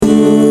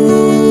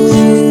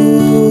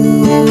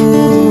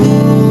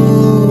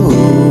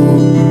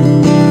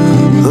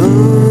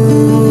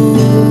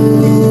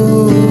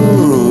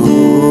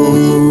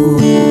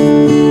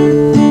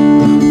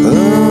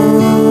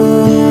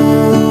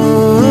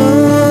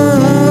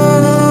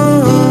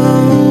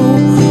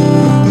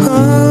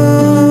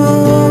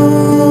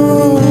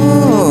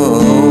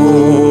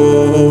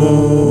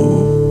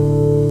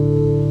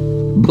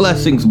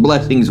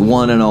Blessings,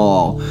 one and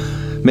all.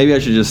 Maybe I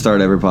should just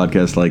start every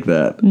podcast like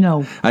that.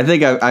 No. I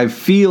think I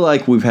feel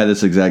like we've had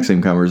this exact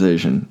same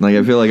conversation. Like,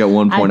 I feel like at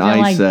one point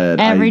I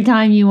said... every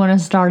time you want to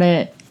start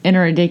it in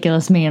a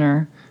ridiculous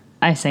manner,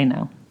 I say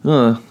no.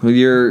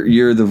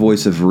 You're the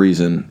voice of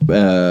reason.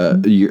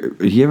 You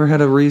ever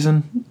had a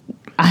reason?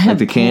 I have like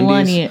the candies?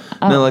 plenty.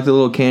 No, like the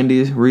little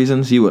candy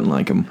reasons? You wouldn't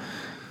like them.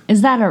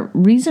 Is that a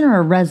reason or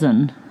a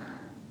resin?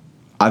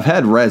 I've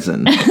had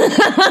resin. I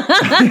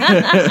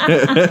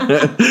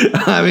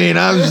mean,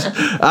 I've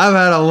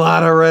had a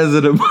lot of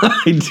resin in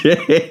my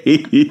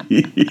day.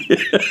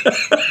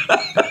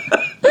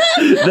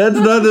 That's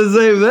not the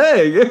same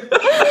thing.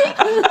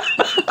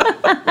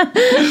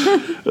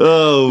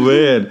 Oh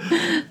man,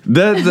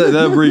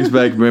 that brings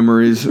back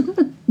memories.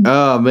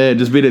 Oh man,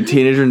 just being a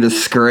teenager and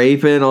just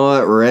scraping all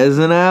that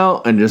resin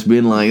out and just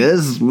being like,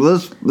 this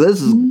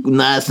is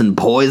nice and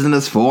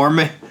poisonous for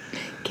me.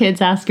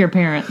 Kids, ask your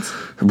parents.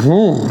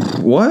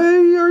 Why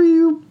are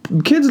you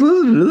kids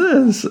listening to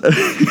this?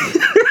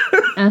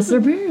 Ask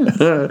their parents.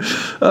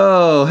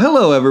 Oh,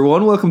 hello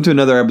everyone. Welcome to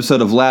another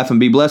episode of Laugh and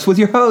Be Blessed with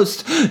your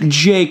host,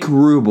 Jake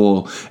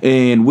Rubel.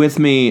 And with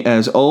me,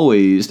 as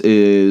always,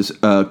 is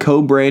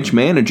co-branch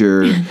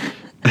manager,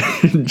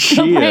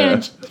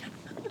 Chia.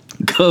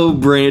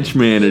 Co-branch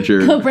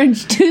manager.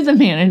 Co-branch to the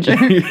manager.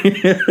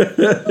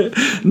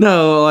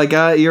 No, like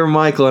you're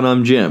Michael and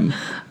I'm Jim.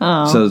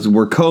 Oh. So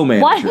we're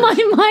co-managers. Why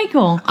am I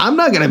Michael? I'm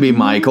not going to be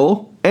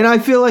Michael. And I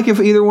feel like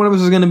if either one of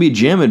us is going to be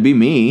Jim, it'd be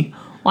me.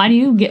 Why do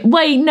you get...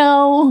 Wait,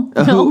 no.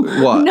 No.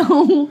 What?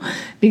 No.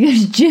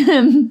 Because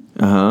Jim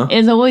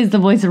is always the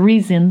voice of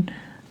reason.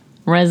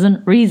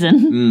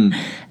 Reason.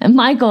 And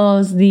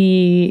Michael's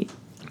the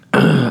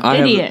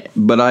idiot.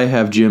 But I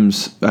have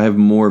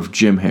more of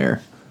Jim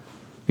hair.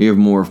 You have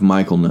more of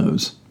Michael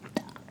nose.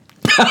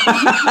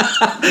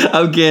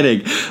 I'm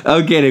kidding.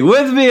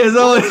 With me as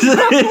always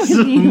is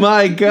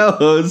my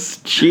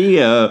co-host,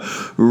 Chia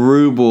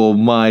Rubel,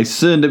 my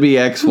soon-to-be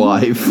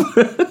ex-wife.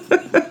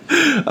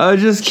 I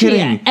was just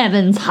kidding. Chia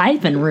Evans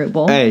hyphen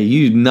Rubel. Hey,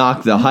 you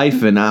knock the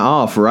hyphen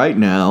off right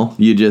now.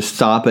 You just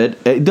stop it.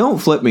 Hey, don't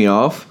flip me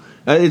off.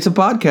 It's a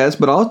podcast,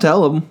 but I'll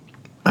tell them.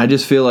 I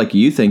just feel like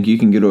you think you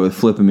can get away with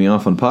flipping me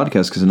off on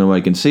podcasts because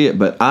nobody can see it,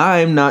 but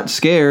I'm not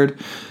scared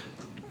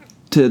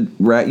to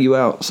rat you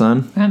out,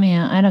 son. I mean,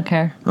 I don't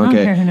care. I don't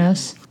care who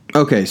knows.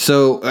 Okay,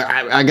 so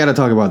I got to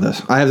talk about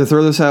this. I have to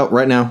throw this out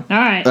right now. All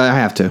right. I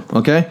have to,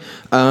 okay?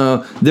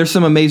 There's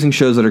some amazing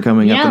shows that are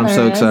coming up that I'm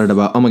so excited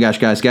about. Oh my gosh,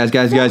 guys.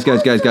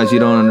 You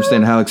don't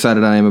understand how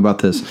excited I am about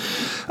this.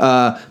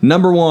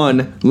 Number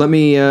one,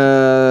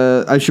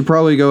 I should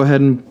probably go ahead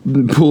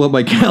and pull up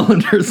my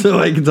calendar so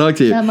I can talk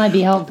to you. That might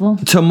be helpful.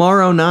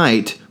 Tomorrow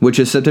night, which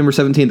is September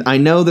 17th. I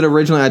know that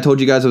originally I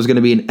told you guys I was going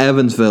to be in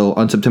Evansville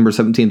on September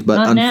 17th, but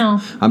not now.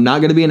 I'm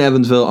not going to be in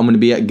Evansville. I'm going to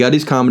be at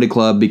Gutty's Comedy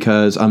Club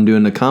because I'm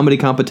doing a comedy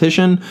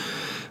competition.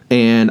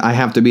 And I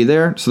have to be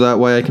there so that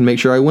way I can make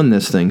sure I win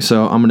this thing.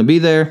 So I'm going to be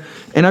there.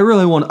 And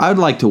I'd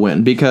like to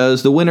win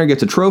because the winner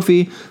gets a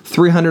trophy,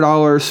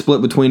 $300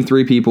 split between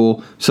 3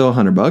 people, so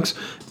 $100.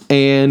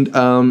 And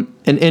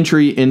an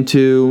entry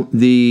into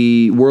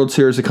the World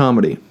Series of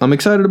Comedy. I'm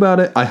excited about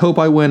it. I hope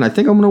I win. I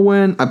think I'm going to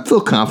win. I feel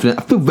confident.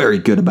 I feel very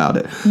good about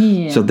it.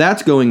 Yeah. So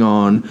that's going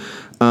on.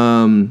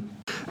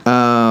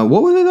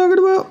 What were they talking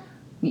about?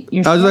 I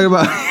was talking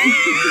about...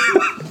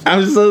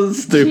 I'm so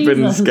stupid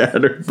and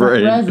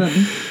scatterbrained.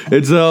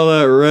 It's all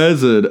that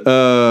resin.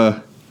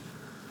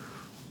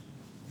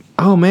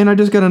 Oh man, I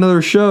just got another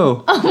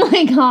show. Oh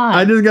my god.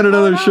 I just got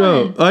another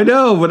show. I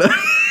know, but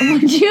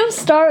would you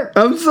start?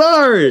 I'm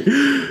sorry.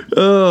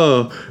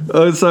 Oh,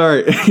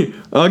 sorry.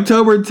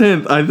 October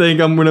 10th, I think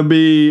I'm gonna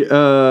be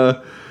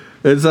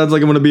it sounds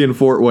like I'm going to be in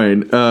Fort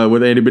Wayne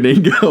with Andy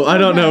Beningo. I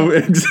don't know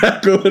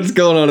exactly what's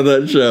going on in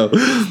that show.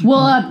 We'll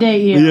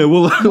update you. Yeah,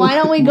 why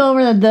don't we go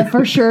over the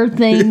for sure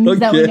things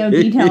that we know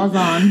details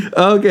on?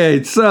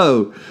 Okay,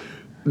 so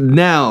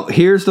now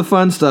here's the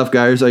fun stuff,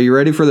 guys. Are you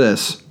ready for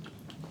this?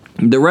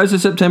 The rest of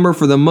September,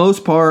 for the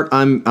most part,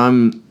 I'm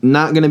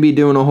not going to be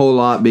doing a whole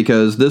lot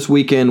because this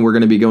weekend we're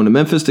going to be going to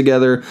Memphis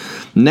together.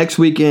 Next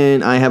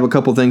weekend, I have a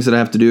couple things that I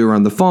have to do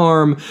around the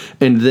farm.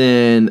 And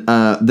then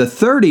the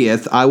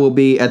 30th, I will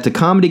be at the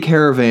Comedy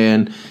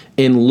Caravan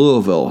in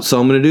Louisville. So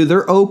I'm going to do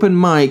their open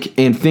mic,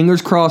 and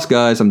fingers crossed,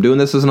 guys, I'm doing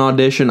this as an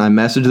audition. I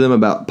messaged them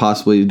about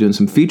possibly doing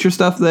some feature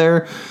stuff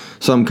there.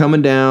 So I'm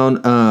coming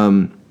down,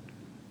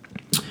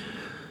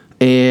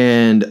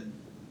 and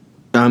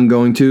I'm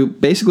going to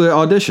basically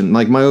audition.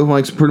 Like, my open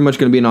mic's pretty much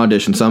going to be an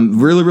audition. So I'm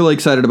really, really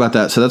excited about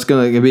that. So that's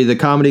going to be the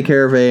Comedy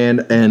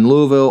Caravan in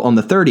Louisville on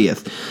the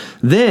 30th.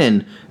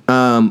 Then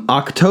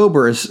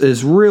October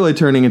is really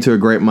turning into a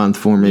great month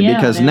for me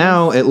because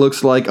now it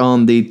looks like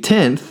on the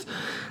 10th,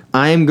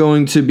 I am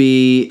going to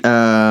be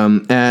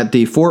at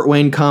the Fort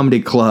Wayne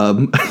Comedy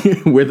Club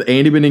with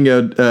Andy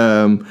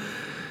Beningo,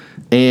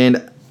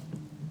 and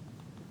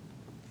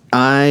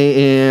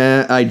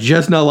I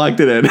just now locked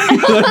it in.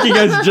 Like, you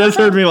guys just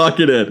heard me lock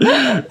it in.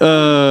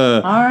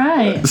 All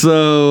right.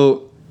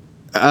 So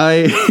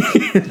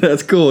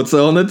That's cool.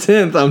 So on the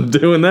 10th, I'm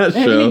doing that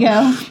show. There you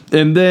go.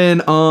 And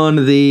then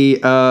on the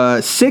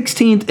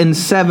 16th and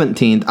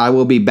 17th, I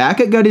will be back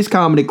at Gutty's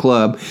Comedy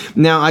Club.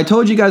 Now, I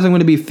told you guys I'm going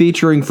to be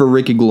featuring for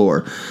Ricky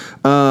Glore.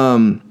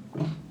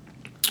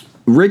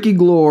 Ricky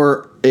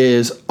Glore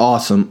is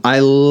awesome. I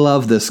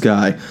love this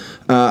guy.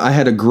 I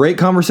had a great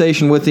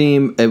conversation with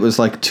him. It was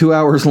like 2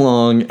 hours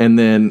long, and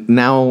then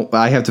now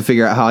I have to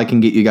figure out how I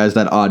can get you guys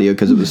that audio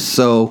because it was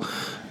so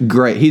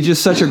great. He's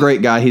just such a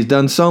great guy. He's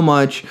done so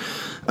much,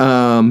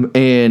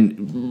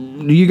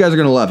 and you guys are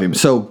going to love him.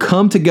 So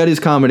come to Gutty's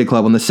Comedy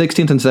Club on the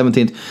 16th and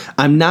 17th.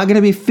 I'm not going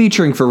to be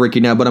featuring for Ricky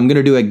now, but I'm going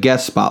to do a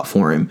guest spot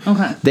for him.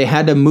 Okay. They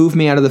had to move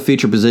me out of the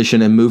feature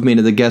position and move me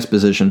into the guest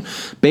position.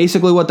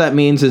 Basically what that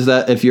means is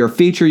that if you're a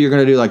feature, you're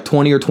going to do like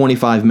 20 or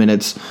 25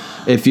 minutes.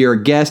 If you're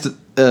a guest,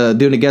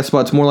 doing a guest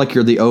spot, it's more like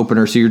you're the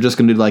opener, so you're just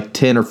going to do like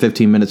 10 or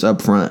 15 minutes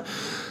up front.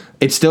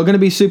 It's still going to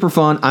be super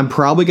fun. I'm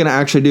probably going to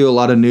actually do a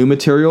lot of new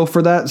material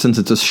for that since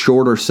it's a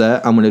shorter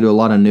set. I'm going to do a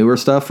lot of newer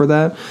stuff for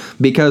that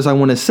because I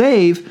want to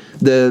save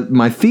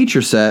my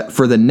feature set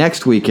for the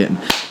next weekend.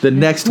 The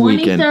next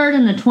weekend. 23rd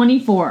and the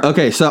 24th.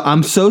 Okay, so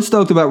I'm so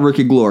stoked about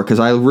Ricky Glore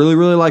because I really,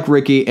 really like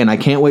Ricky, and I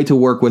can't wait to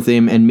work with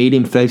him and meet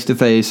him face to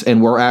face.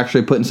 And we're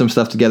actually putting some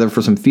stuff together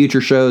for some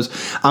future shows.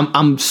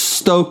 I'm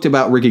stoked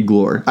about Ricky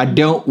Glore. I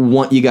don't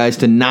want you guys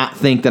to not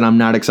think that I'm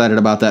not excited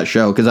about that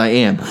show because I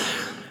am.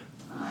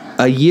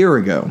 A year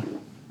ago,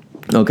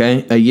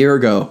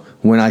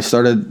 when I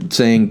started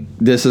saying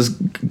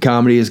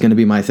comedy is going to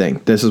be my thing,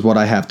 this is what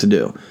I have to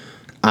do,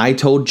 I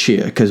told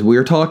Chia, because we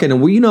were talking,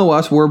 and you know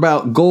us, we're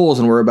about goals,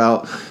 and we're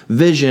about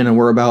vision, and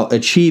we're about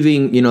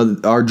achieving,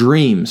 our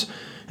dreams.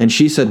 And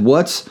she said,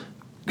 what's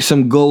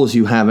some goals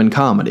you have in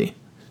comedy?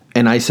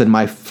 And I said,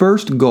 my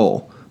first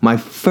goal, my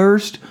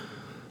first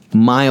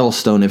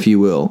milestone, if you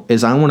will,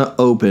 is I want to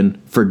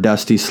open for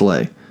Dusty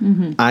Slay.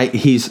 Mm-hmm.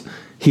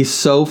 He's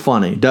so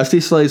funny. Dusty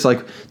Slay's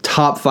like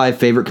top 5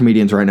 favorite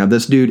comedians right now.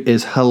 This dude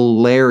is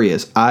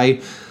hilarious. I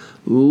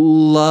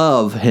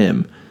love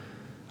him.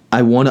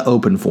 I want to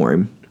open for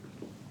him.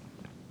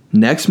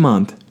 Next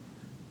month,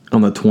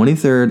 on the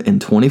 23rd and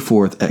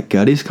 24th at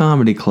Gutty's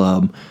Comedy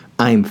Club,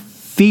 I'm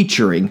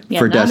featuring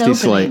for Dusty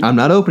Slay. I'm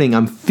not opening,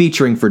 I'm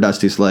featuring for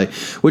Dusty Slay,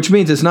 which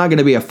means it's not going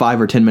to be a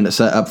 5 or 10 minute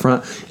set up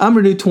front. I'm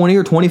going to do 20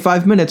 or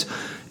 25 minutes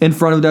in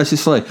front of Dusty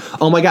Slay.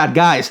 Oh my God,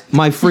 guys,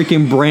 my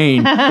freaking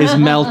brain is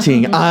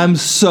melting. I'm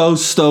so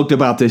stoked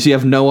about this. You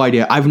have no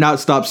idea. I've not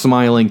stopped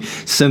smiling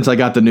since I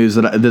got the news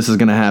that this is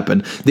going to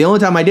happen. The only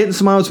time I didn't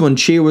smile was when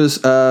Chia was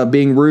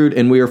being rude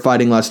and we were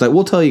fighting last night.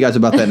 We'll tell you guys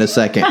about that in a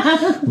second.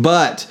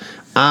 But,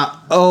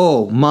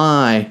 oh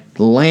my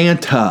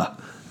Lanta.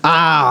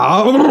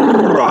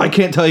 I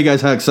can't tell you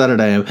guys how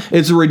excited I am.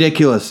 It's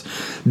ridiculous.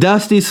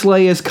 Dusty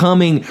Slay is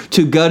coming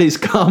to Gutty's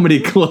Comedy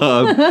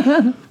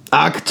Club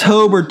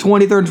October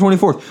 23rd and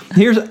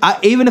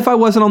 24th. Even if I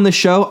wasn't on this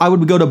show, I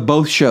would go to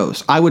both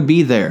shows. I would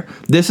be there.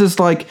 This is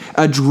like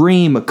a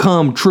dream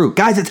come true.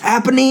 Guys, it's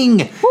happening.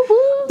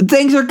 Woo-hoo.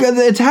 Things are good.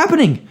 It's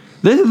happening.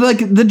 This is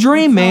like the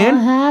dream, man.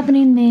 It's all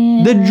happening,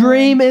 man. The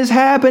dream is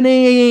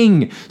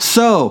happening.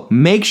 So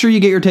make sure you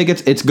get your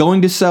tickets. It's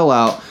going to sell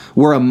out.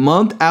 We're a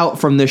month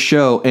out from this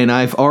show, and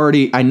I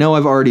know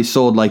I've already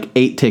sold like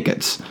 8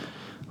 tickets.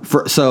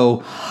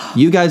 So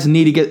you guys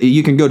need to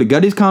you can go to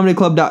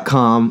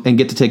Gutty'sComedyClub.com and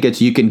get the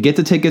tickets. You can get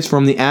the tickets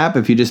from the app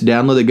if you just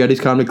download the Gutty's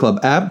Comedy Club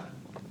app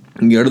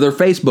and go to their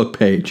Facebook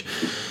page.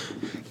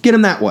 Get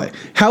them that way.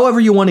 However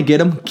you want to get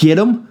them, get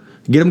them.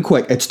 Get them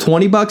quick. It's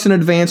 $20 in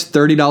advance,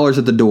 $30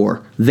 at the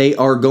door.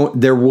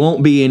 There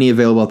won't be any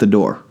available at the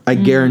door. I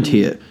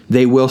guarantee it.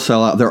 They will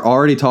sell out. They're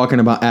already talking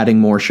about adding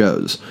more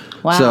shows.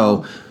 Wow.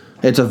 So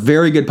it's a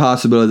very good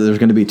possibility that there's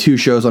going to be 2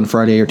 shows on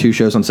Friday or 2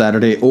 shows on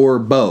Saturday or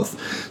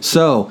both.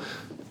 So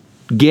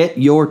get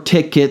your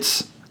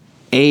tickets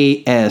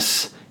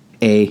ASAP.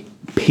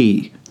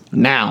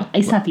 Now.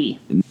 ASAP.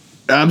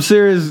 I'm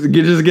serious.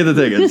 Just get the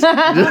tickets.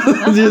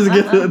 just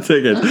get the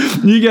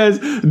tickets. You guys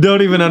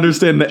don't even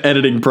understand the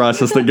editing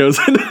process that goes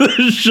into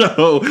the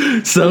show.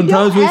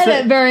 Sometimes we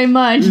edit very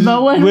much,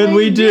 but when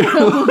we do.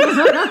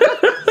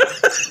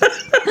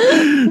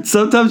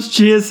 Sometimes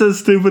Chia says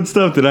stupid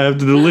stuff that I have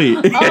to delete.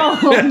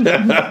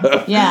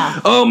 Oh, yeah.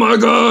 Oh my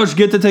gosh!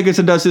 Get the tickets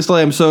to Dusty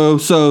Slay. I'm so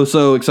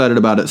excited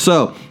about it.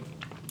 So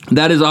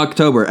that is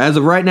October. As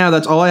of right now,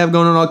 that's all I have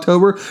going on in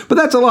October. But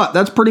that's a lot.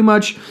 That's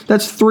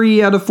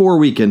 3 out of 4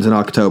 weekends in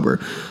October.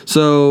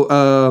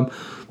 So,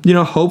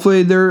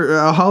 hopefully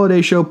a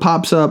holiday show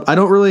pops up. I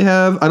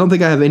don't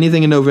think I have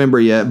anything in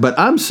November yet, but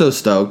I'm so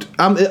stoked.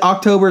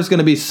 October is going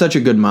to be such a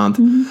good month.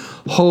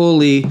 Mm-hmm.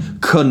 Holy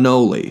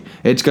cannoli.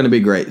 It's going to be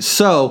great.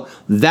 So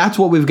that's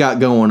what we've got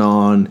going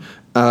on.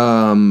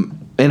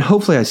 And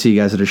hopefully I see you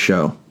guys at a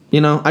show.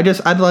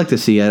 I'd like to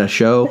see you at a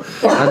show.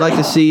 I'd like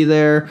to see you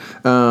there.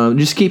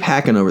 Just keep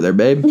hacking over there,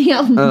 babe.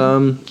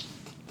 Yeah.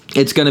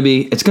 It's gonna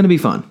be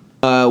fun.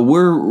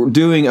 We're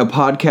doing a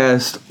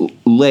podcast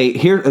late.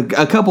 Here,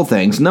 a couple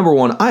things. Number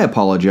one, I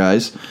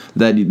apologize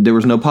that there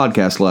was no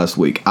podcast last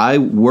week. I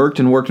worked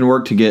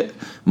to get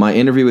my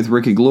interview with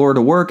Ricky Glore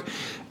to work,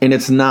 and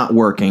it's not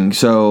working.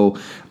 So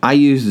I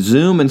used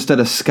Zoom instead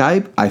of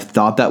Skype. I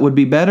thought that would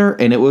be better,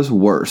 and it was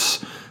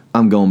worse.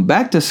 I'm going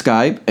back to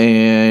Skype,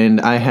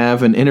 and I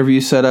have an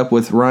interview set up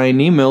with Ryan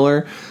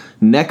Niemiller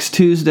next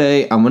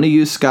Tuesday. I'm going to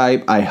use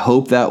Skype. I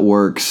hope that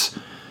works.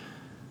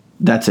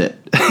 That's it.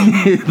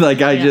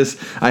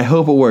 I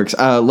hope it works.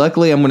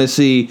 Luckily, I'm going to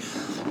see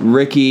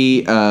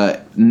Ricky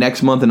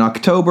next month in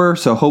October,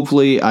 so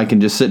hopefully I can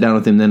just sit down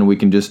with him then and we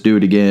can just do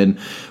it again,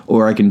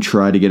 or I can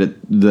try to get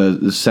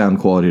the sound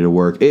quality to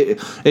work.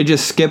 It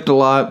just skipped a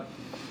lot.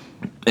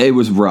 It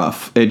was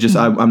rough.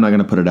 I'm not going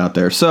to put it out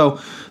there. So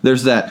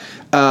there's that.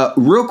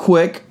 Real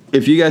quick,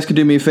 if you guys could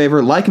do me a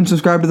favor, like and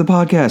subscribe to the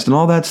podcast and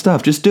all that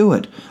stuff. Just do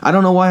it. I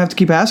don't know why I have to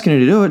keep asking you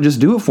to do it. Just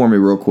do it for me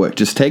real quick.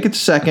 Just take a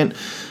second.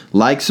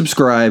 Like,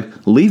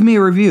 subscribe, leave me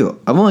a review.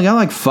 I've only got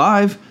like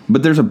 5,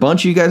 but there's a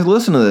bunch of you guys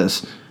listen to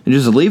this. And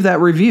just leave that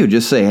review.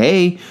 Just say,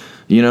 hey,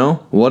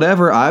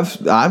 whatever.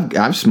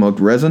 I've smoked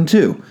resin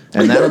too,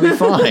 and that'll be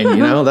fine.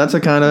 That's the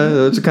kind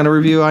of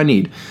review I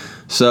need.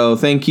 So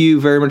thank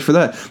you very much for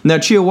that. Now,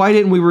 Chia, why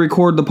didn't we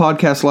record the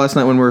podcast last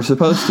night when we were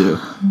supposed to?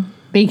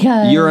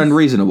 Because you're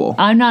unreasonable.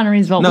 I'm not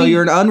unreasonable. No,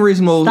 you're an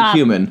unreasonable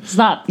human.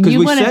 Stop. Because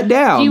we sat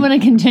down. Do you want to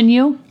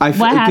continue? What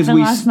happened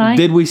last night?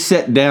 Did we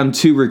sit down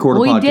to record a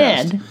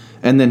podcast? We did.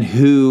 And then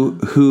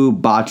who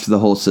botched the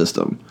whole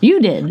system? You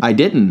did. I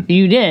didn't.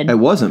 You did. It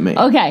wasn't me.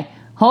 Okay,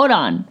 hold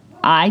on.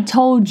 I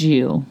told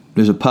you.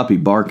 There's a puppy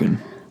barking.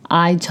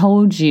 I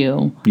told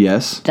you.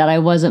 Yes. That I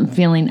wasn't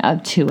feeling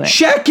up to it.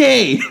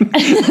 Shecky!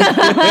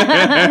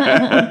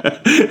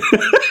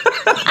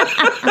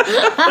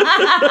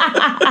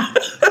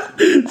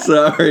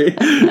 Sorry.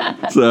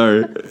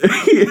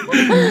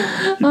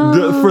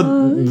 For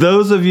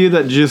those of you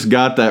that just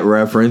got that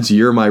reference,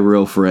 you're my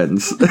real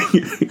friends.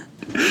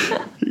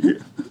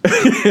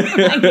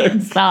 I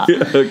can't stop.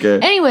 Okay.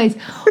 Anyways,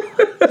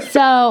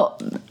 so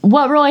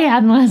what really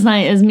happened last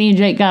night is me and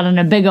Jake got in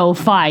a big old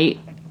fight.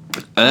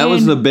 That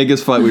was the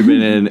biggest fight we've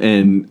been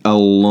in a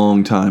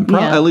long time.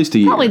 At least a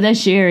year. Probably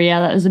this year,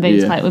 that was the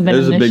biggest fight we've been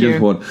in this year. It was the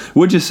biggest one.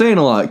 Which is saying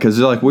a lot, because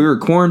we were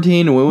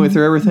quarantined and we went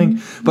through everything.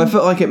 But I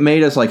felt like it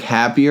made us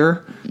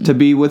happier to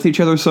be with each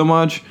other so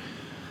much.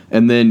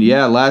 And then,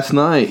 last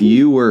night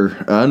you were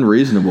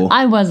unreasonable.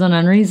 I wasn't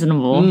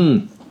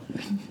unreasonable.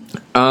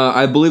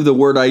 I believe the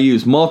word I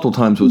used multiple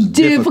times was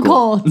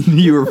difficult.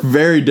 You were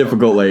very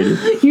difficult, lady.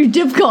 You're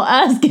difficult.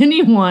 Ask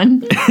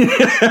anyone.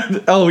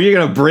 Oh, you're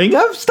going to bring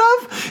up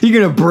stuff? You're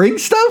going to bring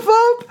stuff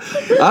up?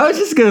 I was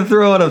just going to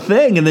throw out a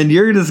thing, and then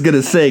you're just going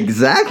to say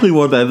exactly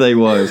what that thing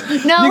was.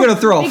 No, you're going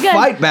to throw a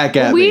fight back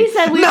at me.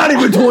 Not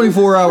even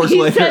 24 hours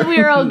later. You said we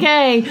were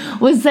okay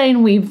with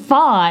saying we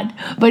fought,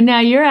 but now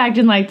you're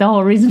acting like the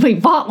whole reason we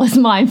fought was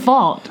my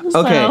fault.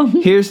 Okay,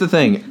 here's the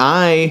thing.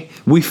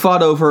 We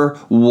fought over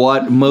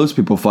what most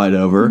people fight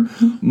over,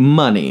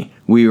 money.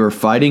 We were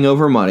fighting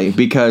over money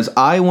because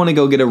I want to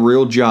go get a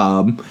real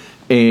job,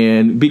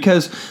 and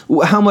because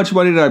how much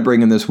money did I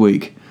bring in this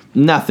week?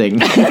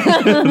 Nothing.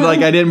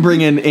 I didn't bring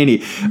in any.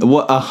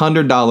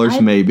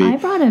 $100 maybe. I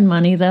brought in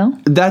money though.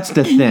 That's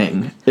the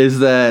thing, is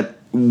that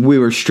we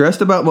were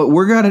stressed about what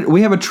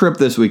we have a trip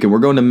this weekend. We're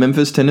going to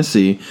Memphis,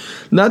 Tennessee.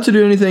 Not to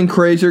do anything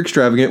crazy or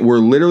extravagant. We're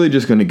literally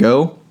just going to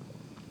go,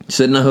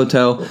 sit in a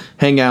hotel,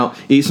 hang out,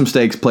 eat some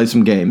steaks, play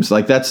some games.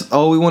 That's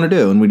all we want to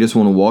do. And we just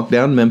want to walk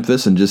down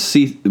Memphis and just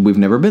see. We've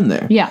never been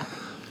there. Yeah.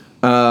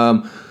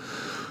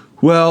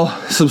 Well,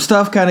 some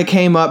stuff kind of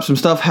came up. Some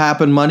stuff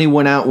happened. Money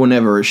went out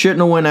whenever it shouldn't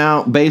have went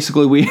out.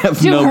 Basically, we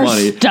have no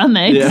money.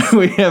 Stomachs. Yeah,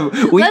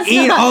 we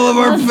eat all of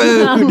our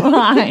food.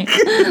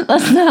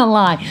 Let's not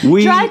lie.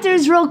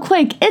 Drive-thrus real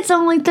quick. It's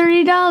only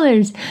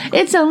 $30.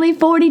 It's only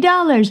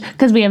 $40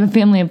 because we have a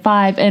family of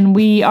 5, and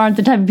we aren't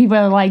the type of people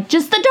that are like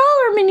just the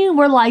dollar menu.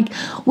 We're like,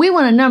 we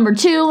want a number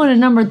 2 and a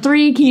number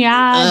 3. Can you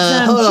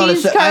add some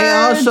cheese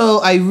curds?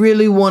 I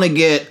really want to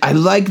get. I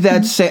like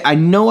that. I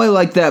know I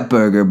like that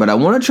burger, but I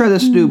want to try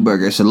this new burger.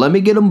 So let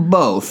me get them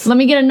both. Let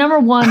me get a number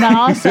 1, but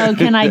also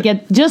can I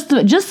get just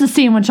the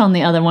sandwich on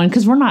the other one,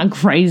 because we're not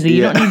crazy.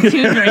 You don't need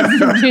 2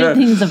 drinks and 2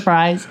 things of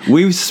fries.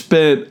 We've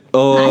spent.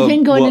 I've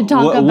been going to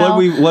talk about.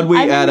 What we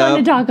add up? I've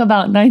been going to talk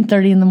about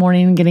 9:30 in the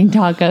morning and getting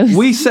tacos.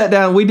 We sat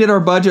down. We did our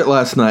budget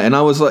last night, and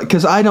I was like,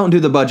 because I don't do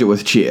the budget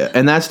with Chia,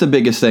 and that's the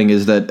biggest thing,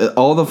 is that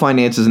all the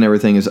finances and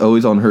everything is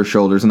always on her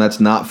shoulders, and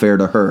that's not fair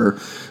to her,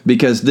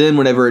 because then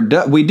whenever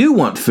we do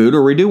want food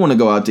or we do want to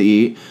go out to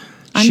eat.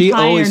 I'm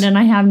tired and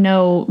I have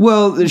no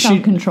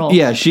self-control.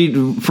 Yeah,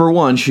 for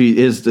one, she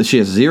has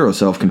 0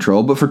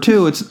 self-control. But for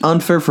 2, it's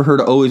unfair for her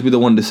to always be the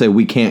one to say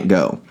we can't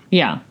go.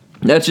 Yeah.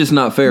 That's just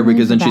not fair,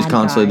 because then she's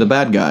constantly the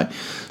bad guy.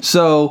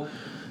 So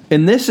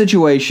In this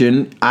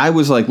situation, I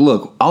was like,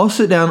 look, I'll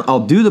sit down,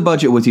 I'll do the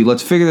budget with you,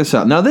 let's figure this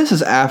out. Now, this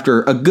is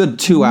after a good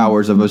 2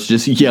 hours of us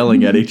just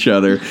yelling at each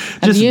other.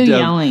 Just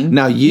yelling.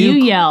 Now, you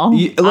yell.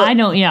 Look, I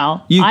don't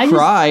yell. You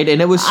cried,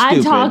 and it was stupid.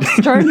 I talk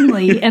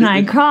sternly, and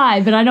I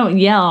cry, but I don't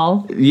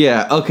yell.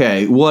 Yeah,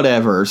 okay,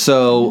 whatever.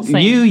 So,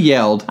 you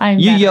yelled.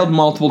 You yelled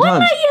multiple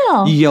times. What did I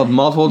yell? You yelled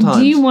multiple times.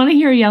 Do you want to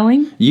hear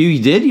yelling?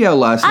 You did yell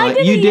last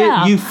night. You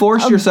did. You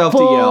forced yourself to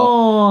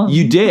yell.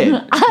 You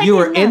did. You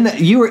were in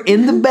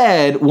the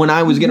bed when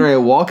I was getting ready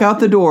to walk out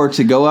the door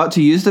to go out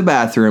to use the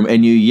bathroom,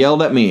 and you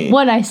yelled at me.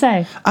 What'd I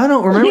say? I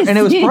don't remember, and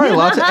it was probably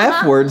lots of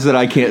F words that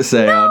I can't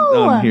say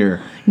on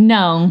here.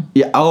 No.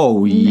 Yeah.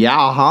 Oh,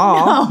 yeah.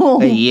 Huh?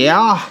 No.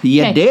 Yeah,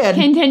 you did.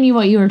 Continue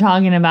what you were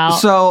talking about.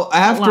 So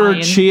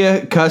after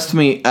Chia cussed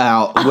me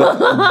out,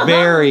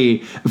 very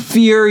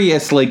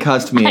furiously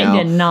cussed me out.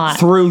 I did not.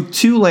 Threw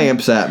 2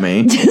 lamps at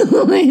me. 2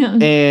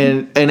 lamps.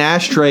 And an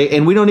ashtray,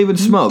 and we don't even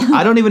smoke.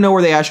 I don't even know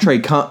where the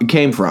ashtray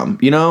came from.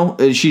 You know,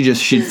 she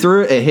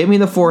threw it. It hit me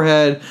in the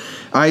forehead.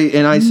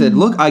 I said,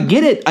 look, I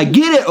get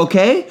it,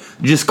 okay?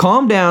 Just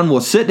calm down,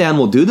 we'll sit down,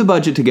 we'll do the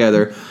budget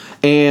together.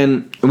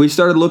 And we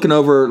started looking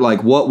over,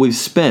 like, what we've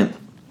spent.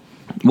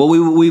 Well,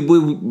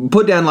 we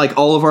put down, like,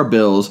 all of our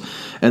bills,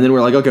 and then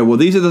we're like, okay, well,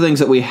 these are the things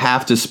that we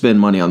have to spend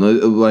money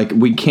on. Like,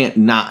 we can't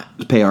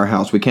not pay our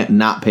house. We can't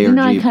not pay our Jeep.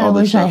 I kind of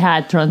wish I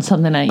had thrown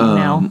something at you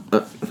now.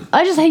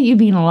 I just hate you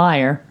being a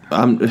liar.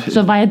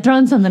 So if I had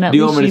thrown something at you, do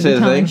you want me to say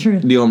the thing?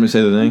 Do you want me to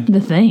say the thing? The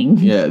thing.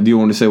 Yeah. Do you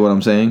want me to say what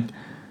I'm saying?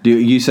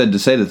 You said to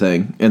say the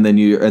thing, and then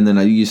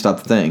you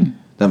stopped the thing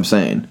that I'm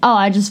saying. Oh,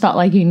 I just felt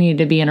like you needed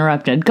to be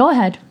interrupted. Go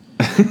ahead.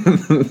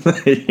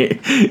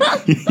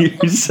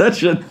 You're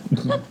such a...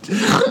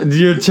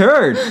 You're a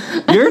turd.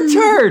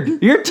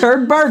 You're a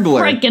turd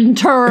burglar. Freaking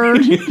turd.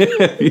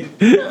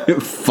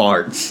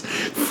 Farts.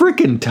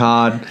 Freaking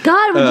Todd.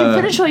 God, would you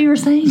finish what you were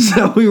saying?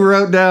 So we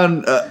wrote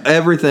down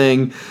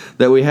everything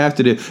that we have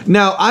to do.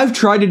 Now, I've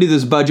tried to do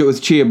this budget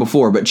with Chia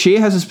before, but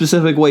Chia has a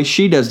specific way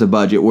she does the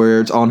budget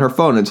where it's on her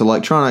phone, it's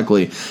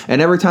electronically.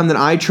 And every time that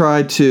I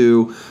try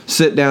to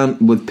sit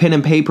down with pen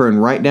and paper and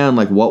write down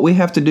like what we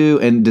have to do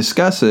and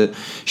discuss it,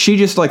 she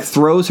just like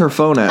throws her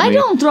phone at me. I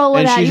don't throw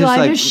it at you,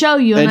 I just show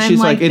you, and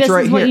she's I'm like, it's this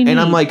right is what here. you need. And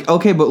I'm like,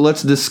 okay, but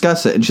let's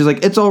discuss it. And she's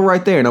like, it's all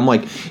right there. And I'm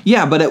like,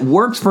 yeah, but it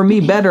works for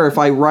me better if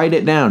I write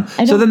it down.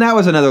 So then that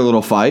was another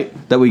little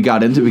fight that we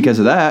got into because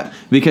of that,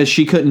 because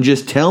she couldn't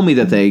just tell me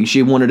the thing.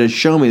 She wanted to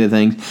show me the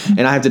things,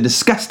 and I have to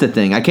discuss the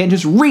thing. I can't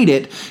just read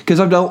it because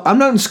I'm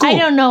not in school. I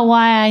don't know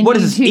why I What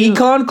need is this,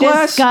 econ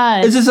class?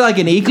 Discuss, is this like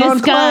an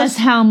econ class? Discuss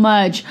how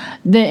much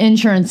the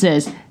insurance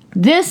is.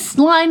 This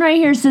line right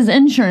here says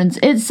insurance.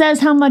 It says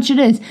how much it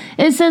is.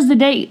 It says the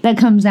date that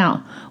comes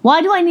out.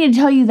 Why do I need to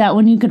tell you that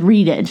when you could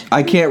read it?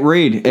 I can't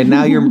read, and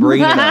now you're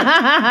bringing it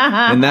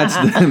up, and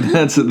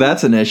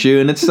that's an issue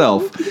in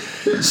itself.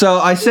 So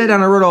I sat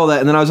down and wrote all that,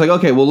 and then I was like,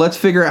 okay, well, let's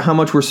figure out how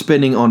much we're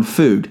spending on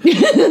food.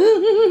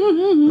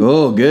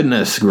 Oh,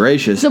 goodness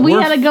gracious. So we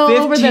had to go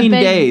over the 15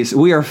 days.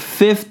 We are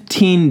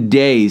 15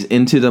 days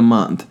into the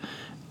month,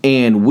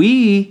 and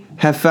we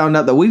have found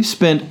out that we've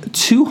spent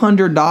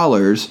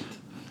 $200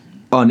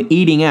 on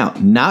eating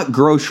out, not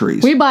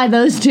groceries. We buy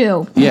those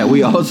too. Yeah,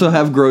 we also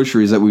have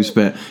groceries that we've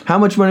spent. How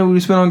much money would we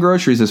spend on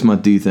groceries this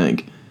month, do you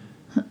think?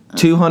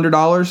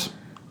 $200?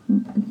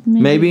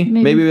 Maybe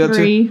that's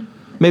it.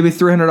 Maybe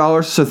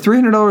 $300. So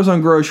 $300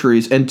 on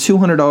groceries and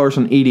 $200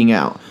 on eating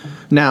out.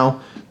 Now,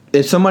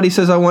 if somebody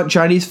says I want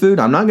Chinese food,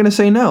 I'm not going to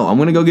say no. I'm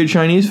going to go get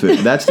Chinese food.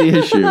 That's the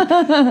issue.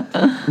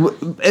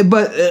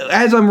 But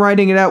as I'm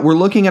writing it out, we're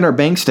looking at our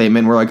bank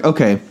statement. We're like,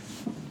 okay.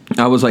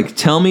 I was like,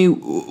 tell me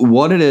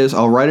what it is.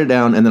 I'll write it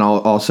down, and then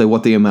I'll say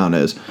what the amount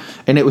is.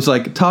 And it was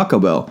like Taco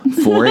Bell,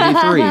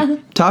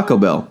 $4.83. Taco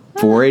Bell,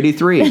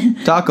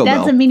 $4.83. Taco Bell,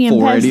 that's a medium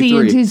Pepsi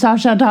and 2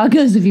 soft shell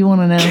tacos if you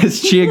want to know.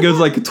 Because Chia goes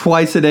like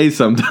twice a day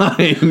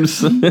sometimes.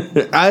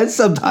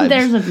 Sometimes.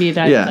 There's a few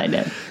times I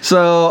do.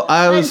 So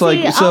I was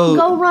like, I'll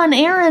go run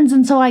errands,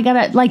 and so I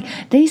gotta, like,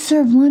 they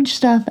serve lunch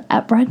stuff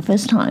at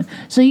breakfast time.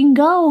 So you can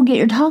go get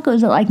your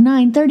tacos at like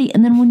 9:30,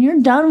 and then when you're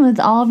done with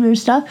all of your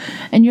stuff,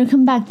 and you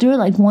come back through at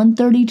like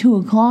 1:30, 2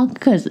 o'clock,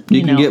 because,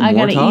 you know, I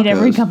gotta eat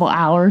every couple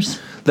hours.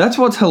 That's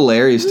what's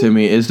hilarious to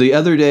me is the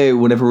other day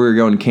whenever we were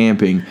going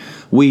camping,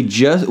 we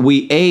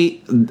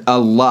ate a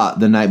lot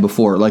the night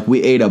before. Like,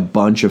 we ate a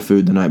bunch of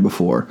food the night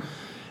before.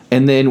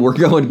 And then we're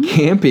going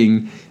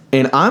camping,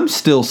 and I'm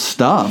still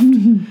stuffed.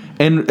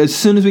 And as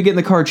soon as we get in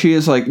the car,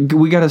 Chia's like,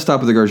 we got to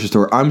stop at the grocery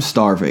store. I'm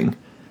starving.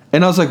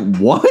 And I was like,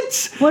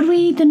 what? What did we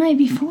eat the night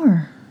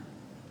before?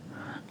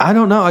 I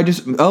don't know.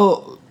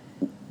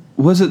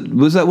 Was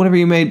that whenever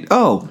you made,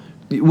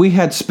 we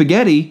had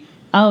spaghetti.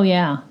 Oh,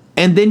 yeah.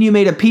 And then you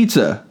made a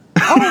pizza.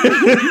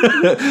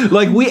 Oh.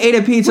 Like, we ate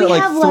a pizza at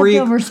like 3. We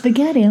have leftover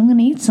specchietti. I'm going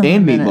to eat some.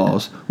 And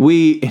meatballs.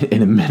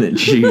 In a minute.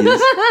 Jeez.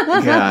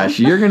 Gosh,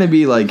 you're going to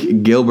be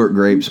like Gilbert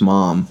Grape's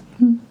mom.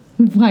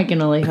 I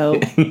can only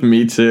hope.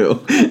 Me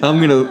too. I'm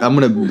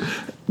gonna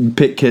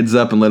pick kids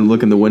up and let them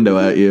look in the window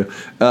at you.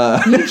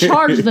 You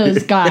charge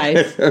those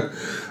guys.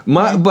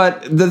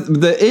 But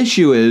the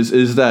issue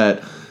is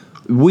that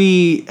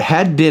we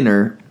had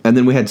dinner, and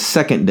then we had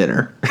second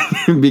dinner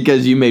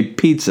because you made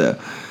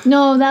pizza.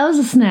 No, that was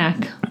a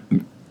snack.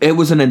 It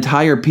was an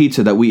entire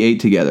pizza that we ate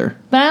together.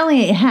 But I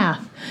only ate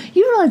half.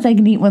 You realize I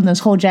can eat one of those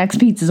whole Jack's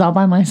pizzas all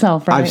by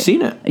myself, right? I've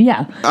seen it.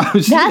 Yeah.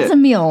 That's it. a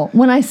meal.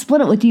 When I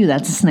split it with you,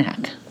 that's a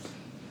snack.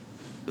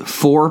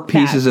 4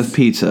 pieces of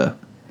pizza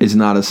is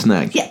not a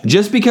snack. Yeah.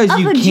 Just because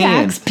you can.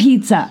 Jack's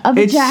pizza.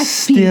 It's Jack's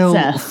still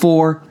pizza.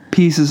 4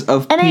 pieces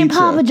of pizza. It ain't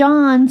Papa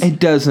John's. It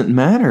doesn't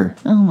matter.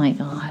 Oh my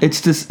God.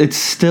 It's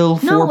still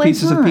 4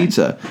 pieces of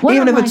pizza. What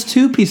Even if am it's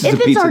 2 pieces of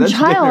pizza, If that's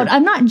it's our child, different.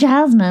 I'm not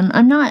Jasmine.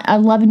 I'm not a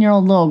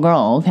 11-year-old little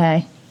girl,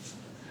 okay?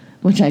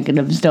 Which I could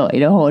have still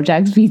ate a whole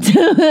Jack's pizza.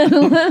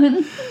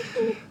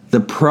 The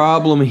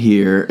problem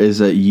here is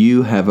that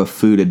you have a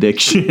food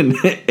addiction,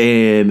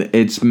 and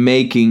this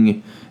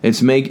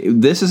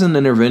is an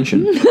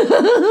intervention.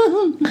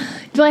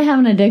 Do I have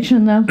an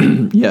addiction, though?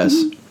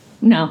 Yes.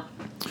 No.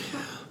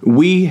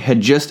 We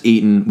had just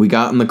eaten. We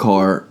got in the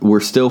car.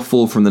 We're still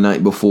full from the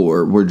night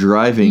before. We're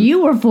driving.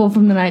 You were full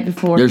from the night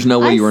before. There's no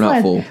way you were not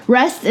said, full.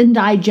 Rest and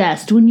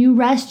digest. When you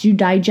rest, you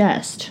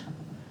digest.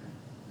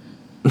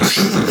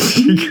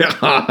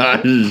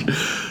 Gosh,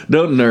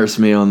 don't nurse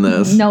me on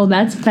this. No,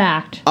 that's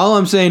fact. All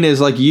I'm saying is,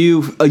 like,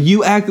 you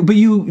act, but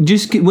you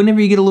just,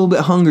 whenever you get a little bit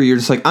hungry, you're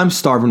just like, I'm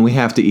starving, we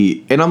have to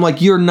eat. And I'm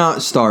like, you're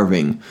not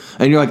starving.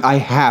 And you're like, I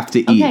have to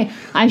eat. Okay,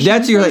 I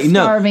shouldn't you're say like,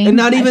 no, starving. and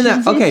not I even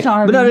that. shouldn't say Okay,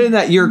 starving. but not even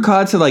that. You're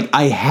constantly like,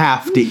 I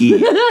have to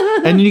eat.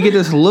 And then you get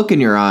this look in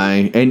your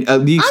eye,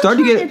 and you start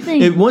to trying get, to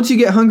think. once you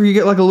get hungry, you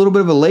get like a little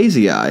bit of a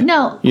lazy eye.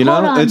 No, You know?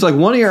 hold on. It's like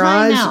one of your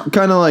Time eyes out.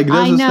 kind of like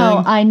does this thing.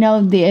 I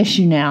know the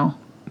issue now.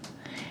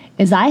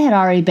 Is I had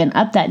already been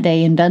up that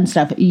day and done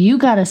stuff. You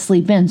got to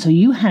sleep in, so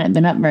you hadn't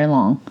been up very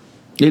long.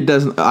 It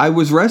doesn't. I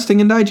was resting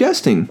and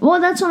digesting.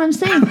 Well, that's what I'm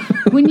saying.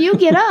 When you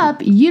get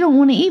up, you don't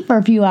want to eat for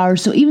a few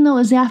hours. So even though it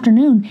was the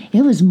afternoon,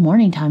 it was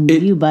morning time to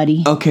you,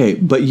 buddy. Okay,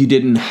 but you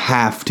didn't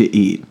have to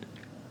eat.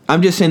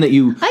 I'm just saying that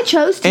you. I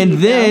chose to. And eat,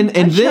 then, though.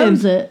 and I then,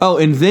 chose it. oh,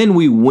 and then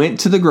we went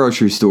to the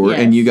grocery store,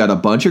 and Yes. you got a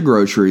bunch of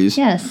groceries.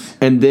 Yes.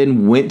 And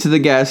then went to the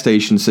gas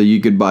station so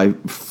you could buy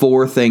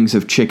 4 things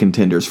of chicken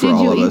tenders for Did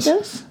all you of eat us.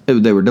 those?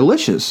 They were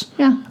delicious.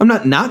 Yeah. I'm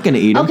not going to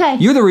eat them. Okay.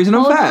 You're the reason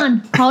I'm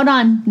fat. Hold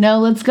on. No,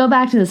 let's go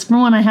back to this. For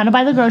one, I had to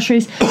buy the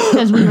groceries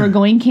because we were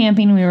going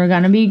camping. We were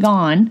going to be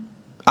gone.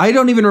 I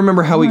don't even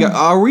remember how we got.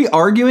 Are we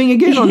arguing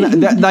again on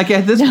that? Like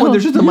at this No. point,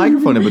 there's just a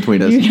microphone in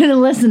between us. You're going to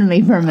listen to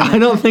me for a minute. I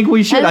don't think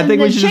we should. And I think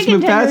the we should just chicken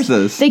move past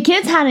tenders, this. The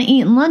kids hadn't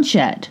eaten lunch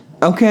yet.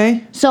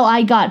 Okay. So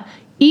I got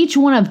each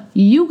one of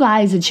you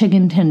guys a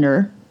chicken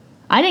tender.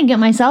 I didn't get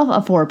myself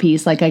a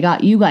 4-piece like I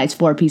got you guys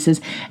 4 pieces.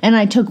 And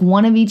I took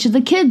one of each of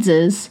the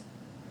kids'.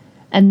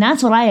 And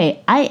that's what I ate.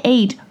 I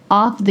ate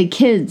off the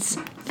kids'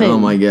 food. Oh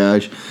my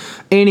gosh.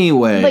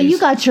 Anyway. But you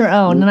got your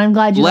own, and I'm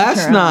glad you got Last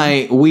your own.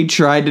 night, we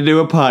tried to do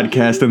a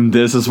podcast, and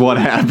this is what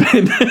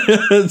happened.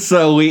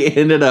 So we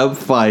ended up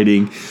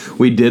fighting.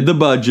 We did the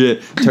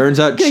budget. Turns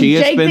out 'Cause Chia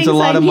Jake spends a thinks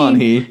lot of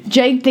money.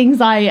 Jake thinks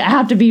I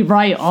have to be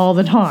right all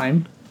the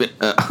time.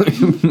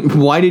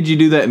 Why did you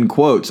do that in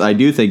quotes? I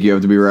do think you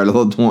have to be right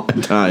all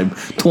the time.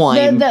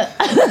 Twine. The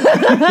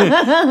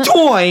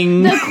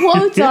Twine.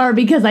 quotes are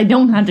because I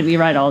don't have to be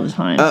right all the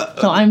time.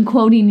 So I'm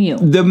quoting you.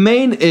 The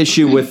main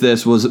issue with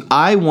this was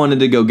I wanted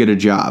to go get a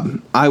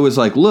job. I was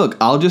like, look,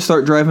 I'll just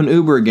start driving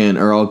Uber again,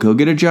 or I'll go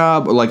get a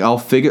job, or like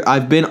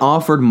I've been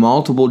offered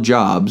multiple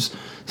jobs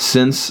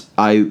since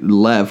I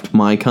left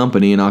my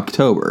company in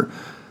October.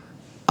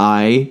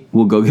 I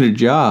will go get a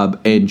job,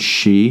 and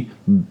she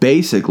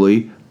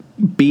basically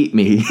beat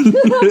me.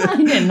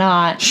 I did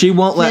not. She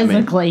won't let me.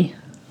 Physically.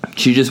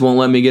 She just won't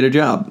let me get a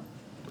job.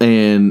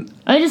 And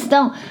I just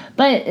don't.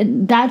 But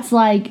that's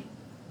like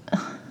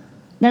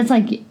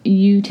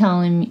you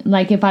telling me,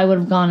 like if I would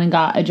have gone and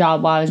got a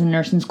job while I was in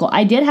nursing school.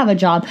 I did have a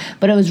job,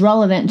 but it was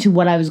relevant to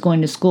what I was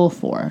going to school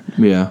for.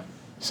 yeah.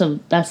 So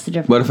that's the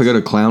difference. What if I go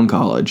to clown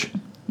college?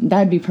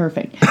 That'd be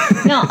perfect.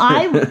 No,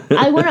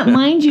 I wouldn't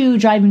mind you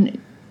driving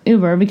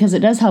Uber because it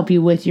does help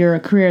you with your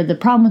career. The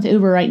problem with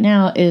Uber right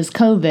now is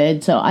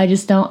COVID, so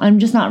I'm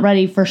just not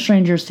ready for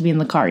strangers to be in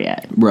the car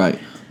yet. Right.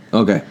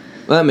 Okay.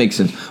 Well, that makes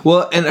sense.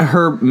 Well, and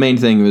her main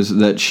thing was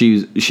that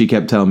she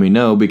kept telling me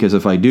no, because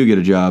if I do get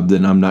a job,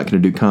 then I'm not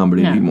going to do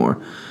comedy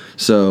anymore.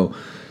 So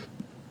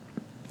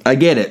I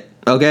get it.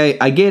 Okay,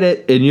 I get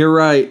it, and you're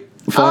right.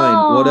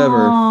 Fine,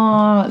 whatever.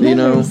 You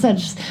know,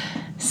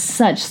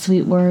 such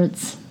sweet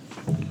words.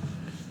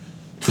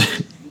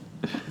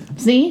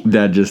 See?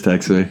 Dad just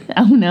texted me.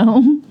 Oh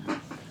no.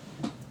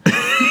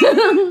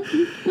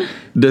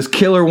 Does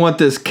Killer want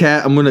this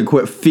cat? I'm gonna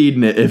quit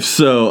feeding it. If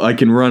so, I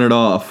can run it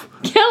off.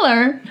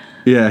 Killer.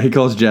 Yeah, he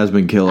calls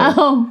Jasmine Killer.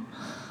 Oh.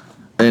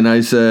 And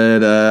I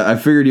said, I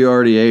figured you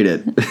already ate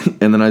it.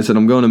 And then I said,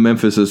 I'm going to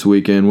Memphis this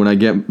weekend. When I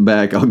get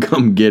back, I'll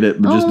come get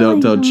it, but just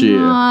don't tell Chia.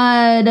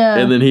 God.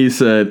 And then he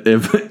said,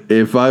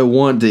 if I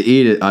want to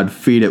eat it, I'd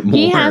feed it more.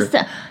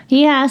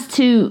 He has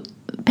to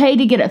pay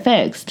to get it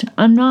fixed.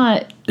 I'm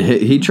not.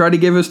 He tried to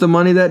give us the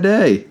money that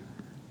day.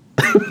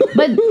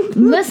 But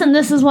listen,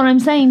 this is what I'm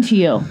saying to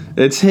you.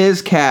 It's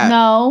his cat.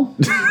 No.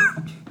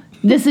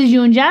 This is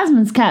you and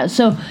Jasmine's cat.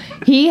 So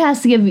he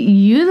has to give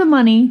you the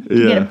money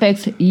to get it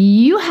fixed.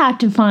 You have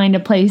to find a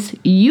place.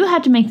 You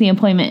have to make the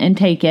appointment and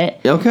take it.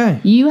 Okay.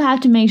 You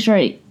have to make sure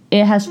it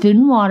has food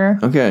and water.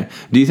 Okay.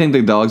 Do you think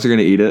the dogs are going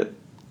to eat it?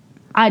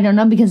 I don't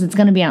know because it's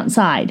going to be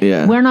outside.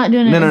 Yeah. We're not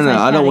doing it. No.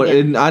 I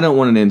don't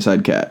want an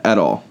inside cat at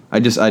all. I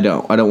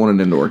don't want an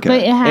indoor cat.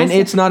 But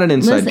it's not an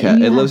inside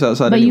cat. It lives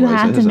outside. But anyways. you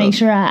have to make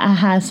sure it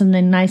has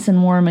something nice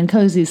and warm and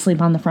cozy to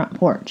sleep on the front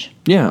porch.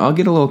 Yeah, I'll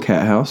get a little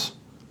cat house.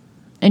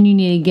 And you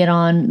need to get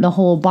on the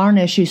whole barn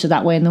issue so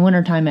that way in the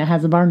wintertime it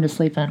has a barn to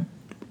sleep in.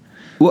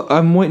 Well,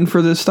 I'm waiting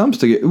for the stumps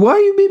to get... Why are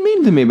you being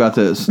mean to me about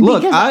this?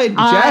 Look,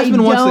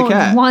 Jasmine wants the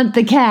cat. I want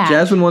the cat.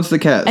 Jasmine wants the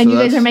cat. And you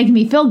guys are making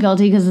me feel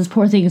guilty because this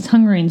poor thing is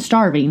hungry and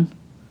starving.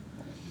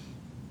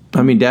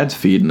 I mean, Dad's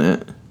feeding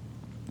it.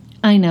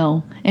 I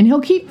know. And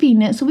he'll keep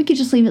feeding it, so we could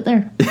just leave it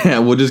there. Yeah,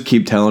 we'll just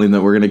keep telling him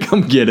that we're going to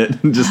come get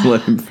it and just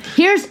let him...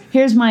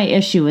 Here's my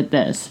issue with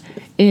this,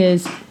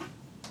 is...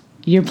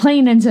 You're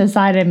playing into a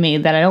side of me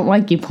that I don't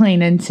like you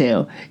playing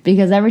into.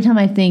 Because every time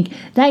I think,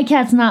 that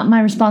cat's not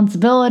my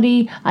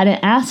responsibility. I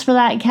didn't ask for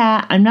that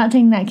cat. I'm not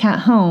taking that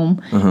cat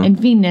home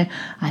and feeding it.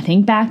 I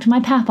think back to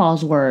my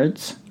papaw's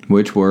words.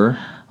 Which were?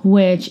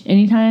 Which,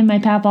 anytime my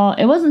papaw...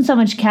 It wasn't so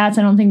much cats.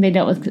 I don't think they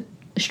dealt with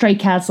stray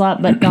cats a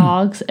lot, but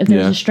dogs. If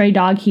there's a stray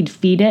dog, he'd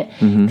feed it.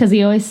 Because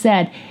he always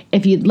said,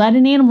 if you'd let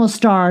an animal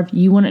starve,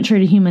 you wouldn't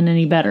treat a human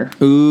any better.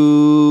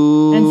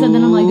 Ooh. And so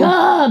then I'm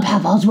like,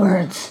 papaw's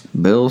words.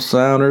 Bill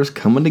Saunders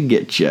coming to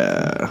get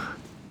ya.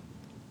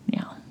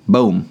 Yeah.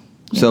 Boom.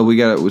 Yeah. So we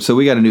got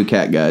a new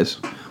cat, guys.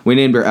 We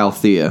named her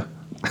Althea.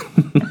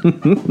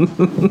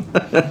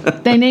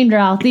 They named her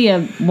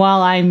Althea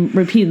while I'm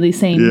repeatedly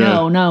saying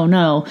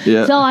no.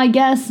 Yeah. So I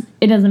guess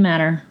it doesn't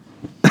matter.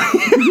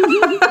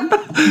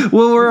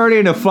 Well, we're already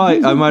in a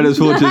fight. I might as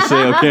well just say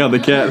okay on the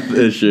cat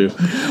issue.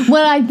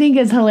 What I think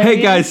is hilarious.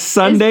 Hey guys,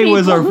 Sunday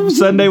was our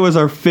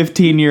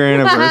 15-year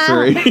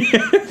anniversary.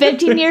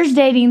 15 years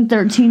dating,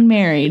 13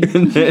 married.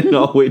 And then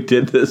all we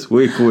did this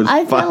week was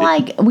I feel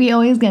like we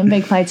always get in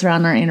big fights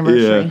around our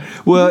anniversary.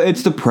 Yeah. Well,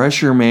 it's the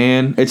pressure,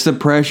 man. It's the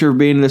pressure of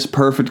being this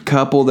perfect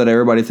couple that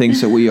everybody thinks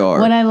that we are.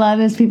 What I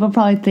love is people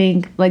probably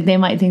think, like they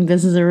might think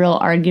this is a real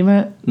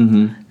argument.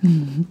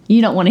 Mm-hmm.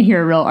 You don't want to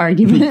hear a real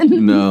argument.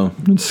 No,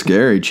 it's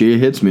scary. Chia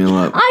hits me a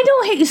lot. I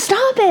don't hate you.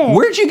 Stop it.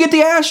 Where'd you get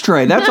the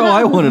ashtray? That's all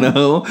I want to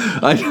know.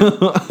 I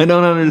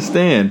don't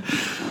understand.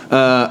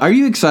 Are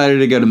you excited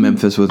to go to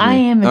Memphis with me? I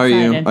am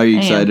excited. Are you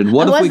excited?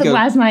 What if we go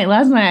last night?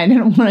 Last night I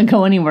didn't want to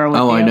go anywhere with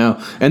you. Oh, I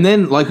know. And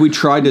then we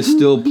tried to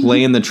still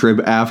plan the trip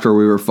after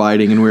we were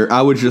fighting, and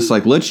I was just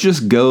like, let's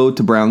just go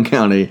to Brown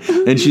County.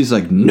 And she's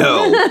like,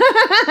 no.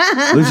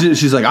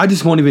 She's like, I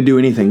just won't even do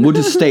anything. We'll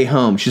just stay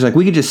home. She's like,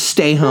 we could just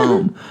stay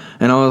home.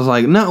 And I was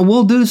like, no,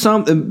 we'll do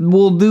something.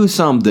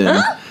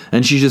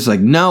 And she's just like,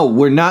 no,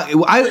 we're not.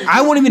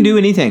 I won't even do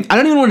anything. I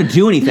don't even want to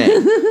do anything.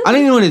 I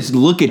don't even want to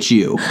look at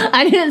you.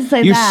 I didn't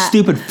say you that. You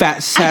stupid fat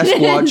Sasquatch. I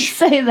didn't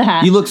say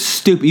that. You look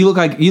stupid. You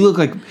look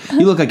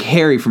like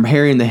Harry from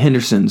Harry and the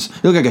Hendersons.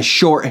 You look like a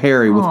short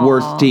Harry with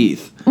worse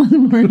teeth.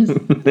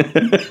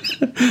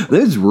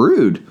 That's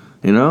rude.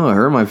 You know, I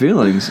hurt my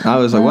feelings. I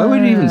was like, why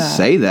would you even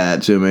say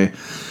that to me?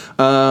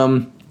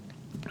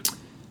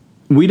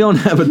 We don't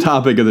have a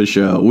topic of the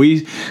show.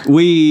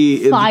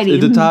 Fighting.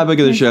 The topic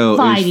of the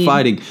show is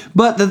fighting.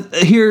 But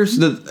here's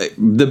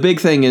the big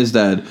thing is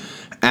that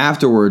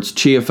afterwards,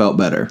 Chia felt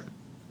better.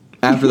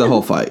 After the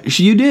whole fight.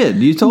 You did.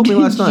 You told me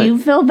last night. Did you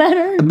feel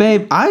better?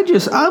 Babe,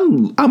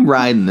 I'm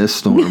riding this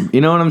storm.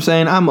 You know what I'm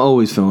saying? I'm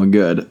always feeling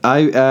good.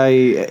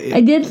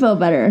 I did feel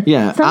better.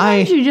 Yeah.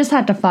 Sometimes you just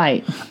have to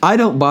fight. I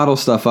don't bottle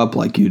stuff up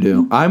like you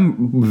do.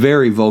 I'm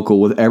very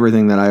vocal with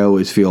everything that I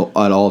always feel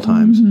at all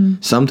times.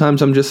 Mm-hmm.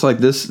 Sometimes I'm just like,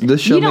 this show makes me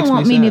sad. You don't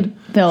want me to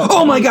feel...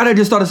 Oh my God, I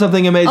just thought of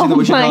something amazing that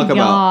we should talk about. Oh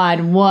my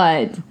God,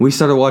 what? We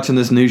started watching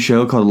this new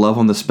show called Love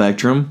on the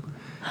Spectrum.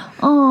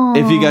 Oh.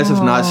 If you guys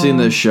have not seen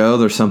this show,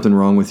 there's something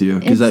wrong with you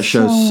because that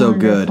show's so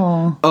good.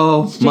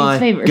 Oh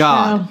my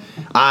God.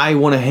 I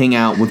want to hang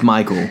out with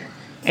Michael.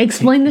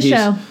 Explain the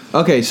show.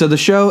 Okay, so the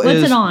show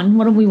What's it on?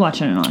 What are we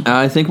watching it on?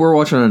 I think we're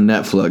watching it on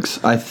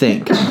Netflix. I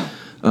think.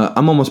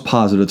 I'm almost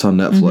positive it's on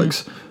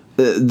Netflix.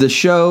 Mm-hmm. The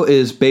show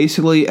is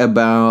basically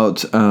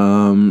about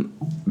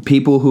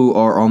people who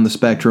are on the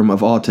spectrum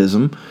of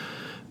autism.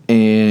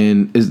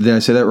 And did I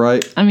say that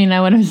right? I mean, I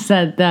would have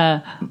said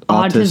the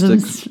autism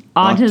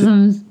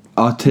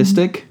or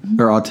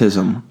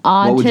autism?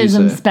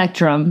 Autism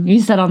spectrum.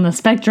 You said on the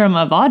spectrum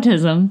of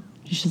autism.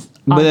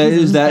 But it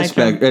is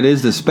it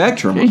is the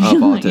spectrum of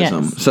autism,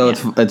 yes, so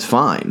it's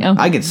fine.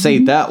 Okay. I can say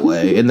it that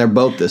way, and they're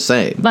both the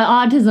same. But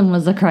autism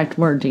was the correct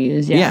word to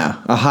use. Yeah.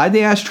 Hide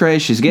the ashtray.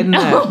 She's getting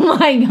that. Oh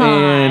my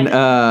God.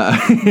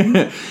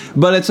 And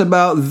but it's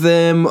about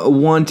them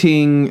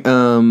wanting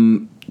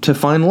to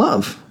find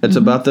love. It's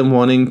about them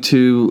wanting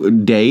to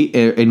date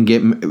and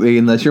get.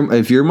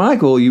 If you're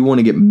Michael, you want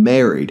to get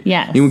married.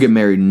 Yes. You want to get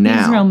married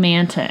now. He's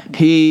romantic.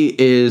 He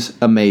is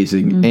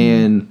amazing,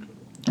 and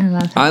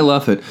I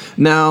love it.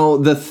 Now,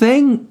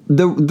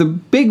 the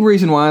big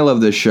reason why I love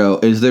this show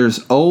is there's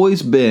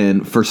always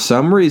been, for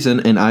some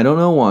reason, and I don't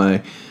know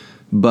why,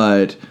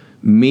 but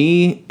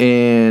me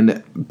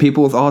and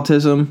people with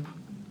autism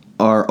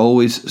are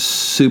always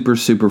super,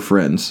 super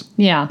friends.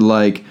 Yeah.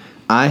 Like,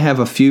 I have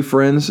a few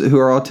friends who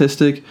are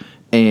autistic,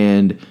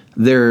 and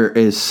there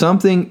is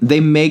something, they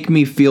make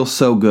me feel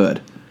so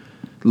good.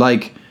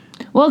 Like,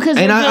 well, because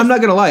I'm not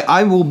gonna lie,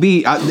 I will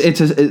be.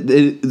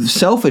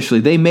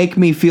 Selfishly, they make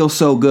me feel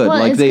so good. Well,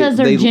 like it's because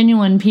they're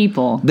genuine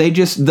people. They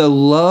just, the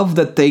love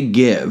that they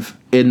give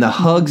and the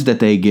hugs that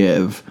they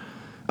give.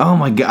 Oh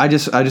my God! I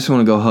just want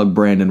to go hug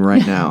Brandon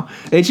right now.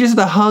 It's just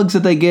the hugs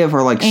that they give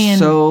are like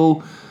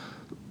so.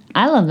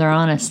 I love their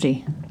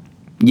honesty.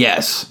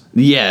 Yes.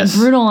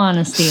 Brutal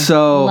honesty.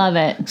 So love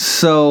it.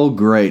 So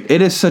great.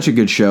 It is such a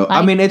good show.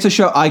 I mean, it's a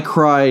show I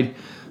cried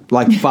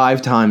like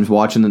 5 times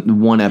watching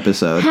one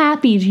episode.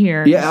 Happy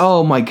tears. Yeah.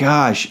 Oh my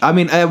gosh. I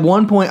mean, at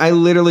one point I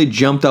literally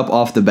jumped up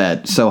off the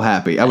bed. So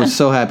happy. I was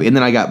so happy. And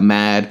then I got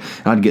mad.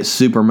 And I'd get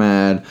super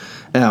mad.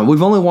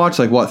 We've only watched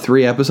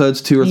 3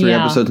 episodes, 2 or 3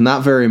 episodes,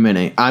 not very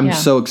many. I'm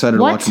so excited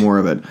to watch more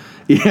of it.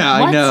 Yeah,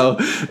 I know.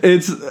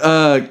 It's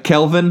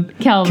Kelvin.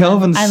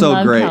 Kelvin's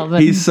so great.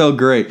 Kelvin. He's so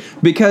great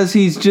because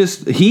he's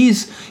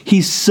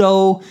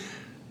so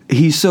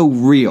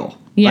real.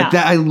 Yeah. Like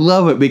that, I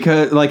love it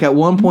because at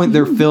one point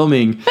they're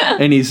filming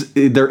and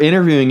they're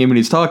interviewing him and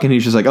he's talking.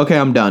 He's just like, okay,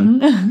 I'm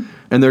done.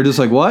 And they're just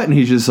like, what? And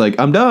he's just like,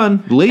 I'm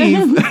done.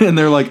 Leave. And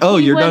they're like, oh,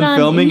 you're done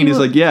filming? And he's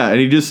like, yeah. And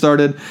he just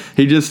started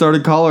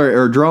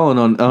drawing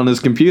on his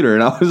computer.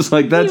 And I was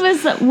like, he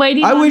was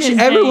waiting. I wish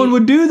everyone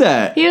would do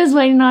that. He was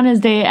waiting on his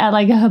day at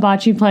a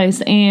hibachi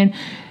place, and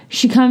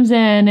she comes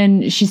in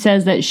and she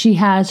says that she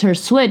has her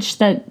Switch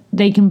that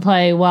they can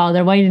play while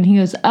they're waiting. He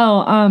goes,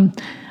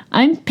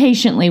 I'm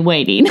patiently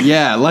waiting.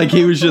 Yeah,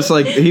 he was just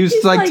he was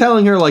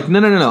telling her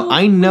no.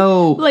 I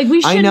know.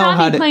 We should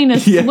not be playing a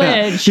Switch.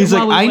 Yeah. He's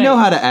like, I know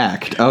how to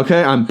act.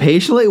 Okay, I'm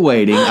patiently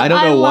waiting. I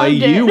don't know why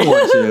you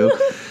want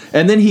to.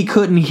 And then he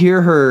couldn't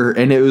hear her,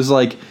 and it was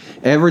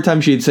every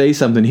time she'd say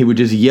something, he would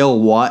just yell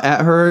 "what"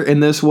 at her in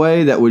this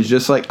way that was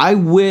just I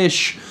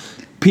wish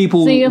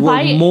people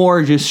were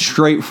more just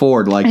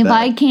straightforward like that. If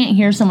I can't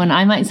hear someone,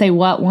 I might say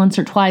 "what" once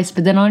or twice,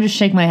 but then I'll just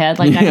shake my head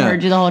I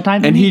heard you the whole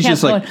time. And he's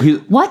just going,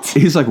 what?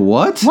 He's like,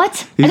 what?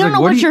 What? He's I don't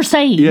know what you're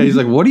saying. Yeah, he's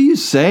like, what are you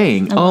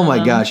saying? Oh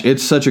my gosh,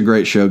 it's such a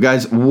great show.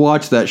 Guys,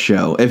 watch that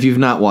show. If you've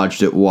not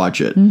watched it,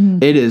 watch it.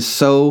 Mm-hmm. It is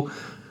so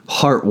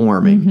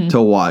heartwarming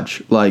to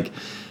watch.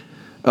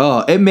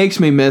 Oh, it makes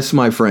me miss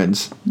my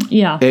friends.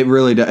 Yeah. It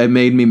really does. It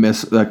made me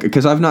miss,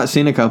 because I've not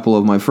seen a couple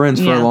of my friends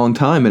for a long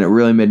time, and it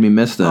really made me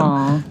miss them.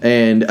 Aww.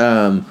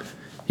 And,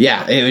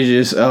 yeah, it was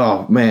just,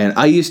 oh, man.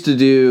 We used to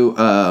do,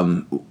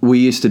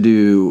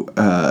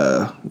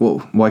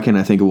 why can't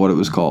I think of what it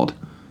was called?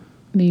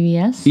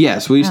 VBS?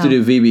 Yes, we used to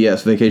do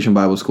VBS, Vacation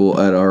Bible School,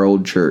 at our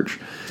old church.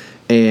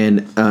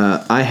 And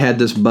I had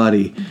this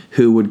buddy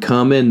who would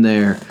come in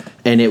there,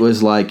 and it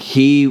was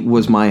he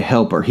was my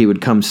helper. He would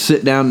come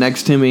sit down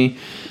next to me,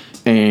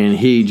 and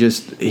he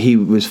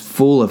was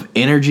full of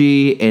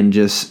energy and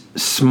just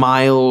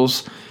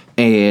smiles.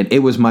 And it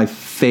was my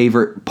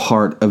favorite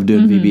part of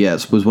doing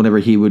VBS was whenever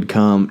he would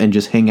come and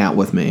just hang out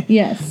with me.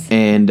 Yes.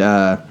 And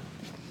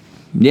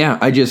yeah,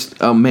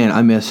 oh man,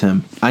 I miss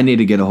him. I need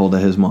to get a hold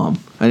of his mom.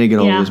 I need to get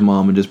a hold of his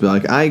mom and just be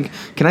like,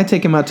 can I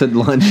take him out to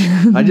lunch?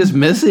 I just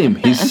miss him.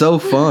 He's so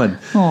fun.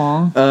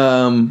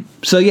 Aww.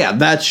 So yeah,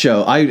 that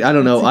show. I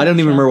don't know. I don't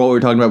even remember what we were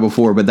talking about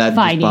before, but that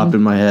just popped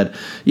in my head.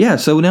 Yeah,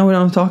 so now we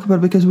don't talk about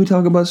it because we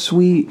talk about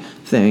sweet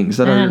things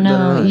that are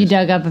nice. You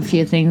dug up a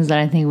few things that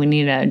I think we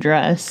need to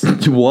address.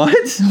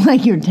 What?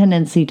 Your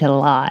tendency to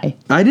lie.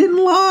 I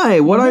didn't lie.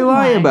 What'd I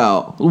lie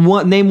about?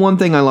 Name one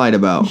thing I lied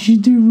about. She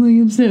threw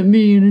lamps at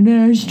me in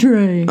an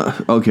ashtray.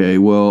 Okay,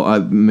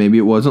 well, maybe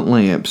it wasn't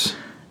lamps.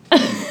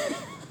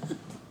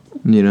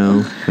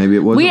 Maybe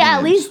it wasn't. We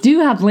at least do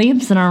have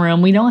lamps in our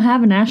room. We don't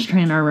have an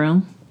ashtray in our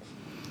room.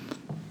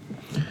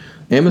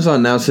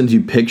 Amazon now sends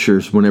you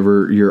pictures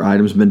whenever your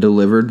item's been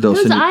delivered.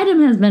 Whose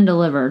item has been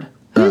delivered?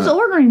 Who's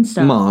ordering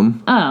stuff?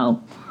 Mom.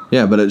 Oh.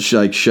 Yeah, but it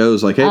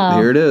shows hey,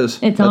 here it is.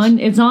 It's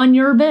on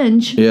your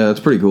bench. Yeah, that's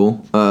pretty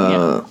cool.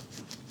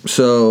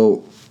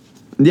 So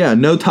yeah,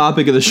 no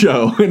topic of the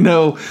show.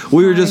 No,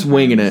 we were just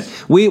winging it.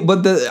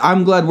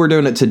 I'm glad we're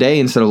doing it today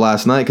instead of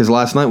last night, because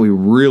last night we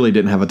really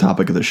didn't have a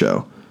topic of the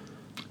show.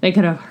 They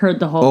could have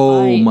heard the whole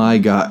fight. Oh my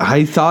God.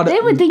 I thought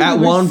they would think we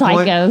were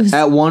psychos.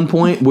 At one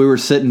point we were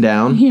sitting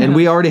down and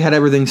we already had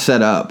everything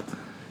set up,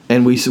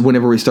 and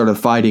whenever we started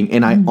fighting,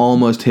 and I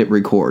almost hit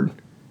record.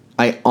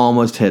 I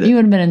almost hit it. You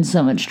would have been in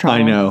so much trouble.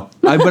 I know.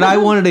 But I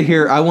wanted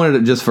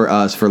it just for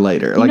us for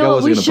later. I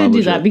wasn't we should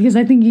do that because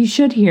I think you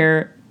should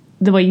hear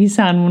the way you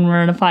sound when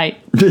we're in a fight.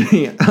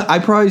 I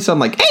probably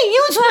sound like, hey,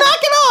 you knock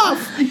it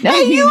off. No,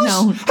 hey, you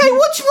don't. Hey,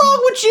 what's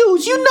wrong with you?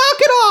 You knock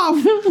it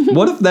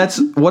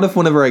off. What if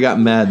whenever I got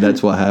mad,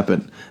 that's what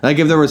happened?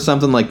 If there was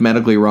something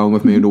medically wrong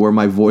with me to where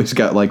my voice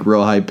got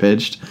real high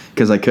pitched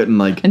because I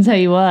couldn't And tell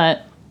you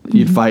what.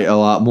 You'd fight a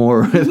lot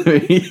more with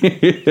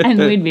me. And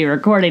we'd be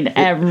recording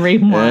every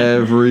one.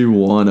 Every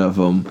one of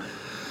them.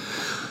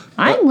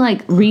 I'm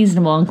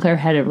reasonable and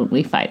clear-headed when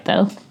we fight,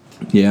 though.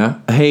 Yeah.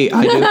 Hey,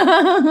 I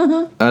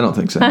do. I don't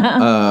think so.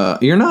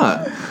 You're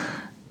not.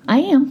 I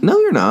am. No,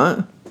 you're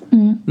not.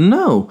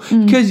 No,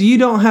 because you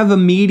don't have a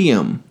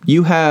medium.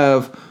 You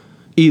have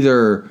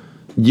either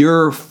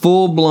you're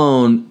full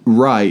blown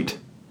right,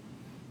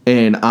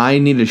 and I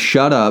need to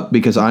shut up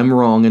because I'm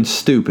wrong and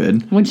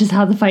stupid, Which is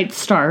how the fights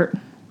start.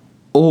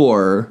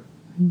 or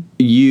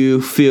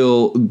you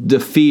feel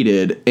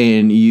defeated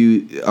and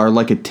you are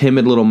like a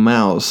timid little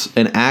mouse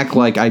and act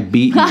like I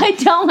beat you. I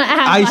don't act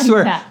I like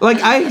swear, that.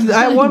 like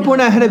at one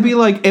point I had to be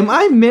like, "Am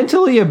I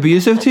mentally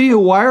abusive to you?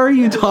 Why are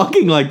you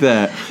talking like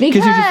that?"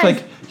 Because you're just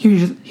like,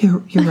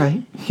 you're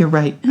right. You're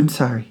right. I'm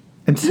sorry.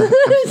 I'm sorry.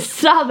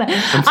 Stop it.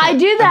 I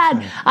do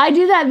that. I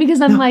do that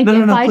because I'm like,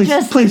 No, if I please,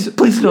 just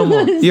please no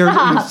more. You're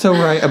so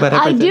right about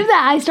I everything. do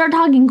that. I start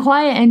talking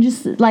quiet and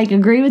just like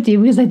agree with you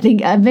because I think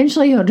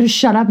eventually he'll just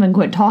shut up and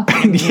quit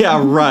talking.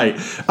 Yeah, right.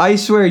 I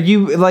swear,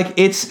 you like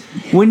it's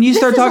when you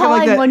start talking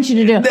like I that. want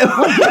you to do.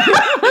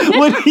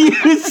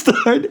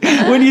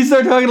 when you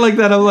start talking like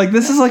that, I'm like,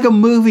 this is like a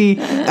movie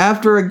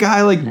after a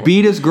guy like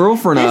beat his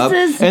girlfriend up,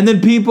 and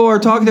then people are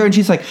talking to her, and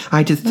she's like,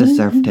 I just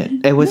deserved it.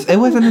 It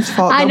wasn't his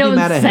fault. I don't be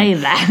mad at say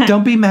him. that.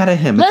 Don't be mad at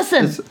him.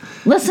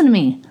 Listen to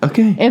me.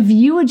 Okay. If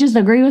you would just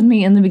agree with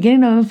me in the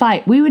beginning of a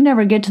fight, we would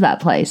never get to that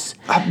place.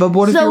 But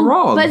what if you're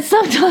wrong? But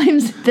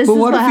sometimes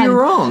what if you're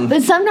wrong?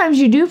 But sometimes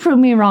you do prove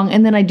me wrong,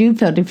 and then I do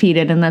feel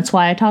defeated, and that's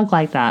why I talk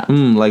like that.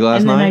 Like last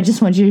and night. then I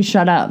just want you to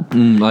shut up.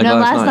 Like no,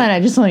 last night I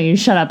just want you to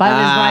shut up. I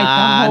was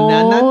right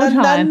the whole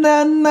time.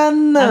 I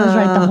was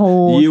right the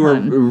whole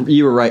time.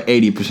 You were right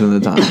 80% of the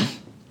time.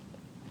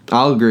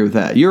 I'll agree with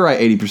that. You're right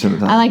 80% of the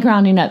time. I like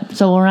rounding up,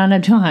 so we'll round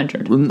up to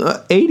 100.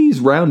 80's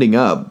rounding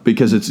up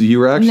because you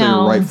were actually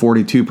right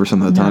 42% of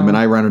the time, and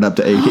I rounded up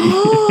to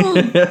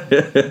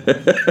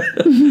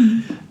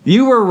 80.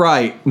 You were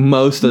right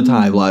most of the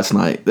time last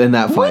night in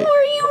that fight. When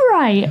were you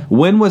right?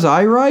 When was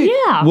I right?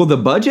 Yeah. Well, the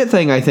budget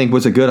thing I think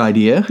was a good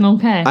idea.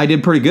 Okay. I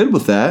did pretty good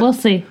with that. We'll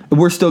see.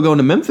 We're still going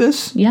to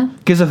Memphis. Yeah.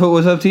 Because if it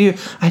was up to you,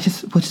 we'll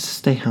just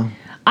stay home.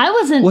 I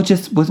wasn't.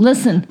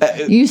 Listen,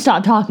 you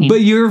stop talking.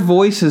 But your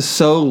voice is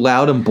so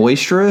loud and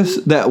boisterous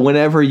that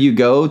whenever you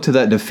go to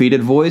that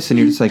defeated voice and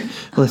you're just like,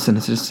 listen,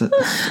 it's just...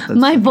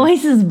 My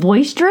voice is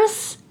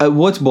boisterous?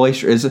 What's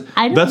boisterous?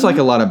 That's like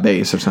a lot of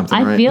bass or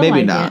something, right? Feel Maybe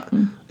like not.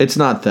 It. It's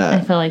not that.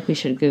 I feel like we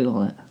should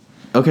Google it.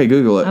 Okay,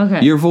 Google it.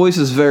 Okay. Your voice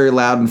is very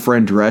loud and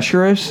Fran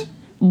Drescherous.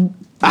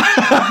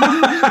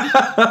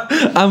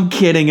 I'm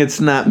kidding.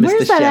 It's not Mr.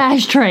 Where's that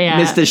ashtray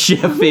at? Mr.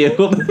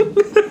 Sheffield.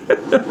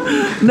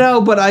 No,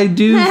 but I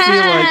do feel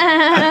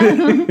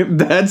like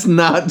that's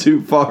not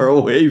too far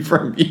away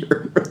from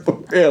your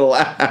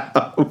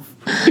laugh. No,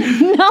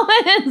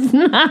 it's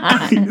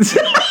not.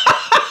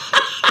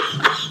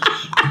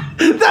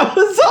 That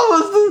was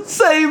almost the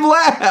same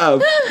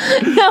laugh.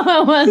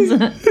 No, it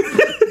wasn't.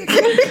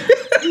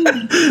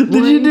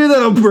 Did you do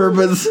that on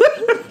purpose?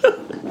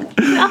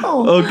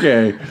 No.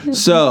 Okay,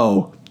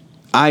 so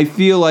I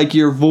feel like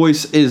your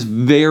voice is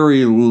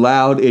very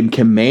loud and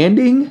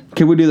commanding.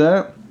 Can we do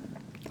that?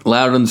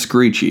 Loud and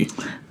screechy.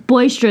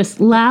 Boisterous,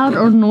 loud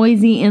or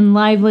noisy and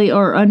lively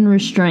or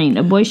unrestrained.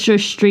 A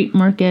boisterous street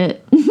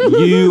market.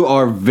 You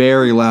are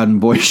very loud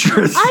and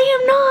boisterous. I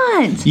am not.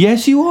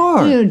 Yes, you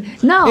are. Dude,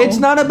 no. It's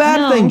not a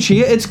bad thing,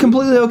 Chia. It's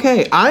completely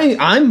okay. I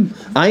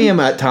am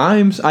at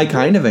times. I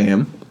kind of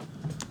am.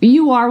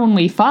 You are when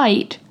we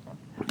fight.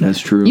 That's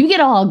true. You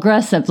get all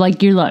aggressive,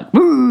 like you're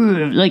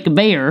like a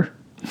bear.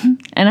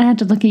 And I have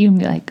to look at you and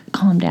be like,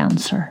 calm down,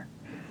 sir.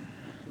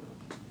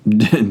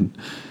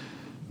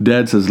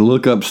 Dad says,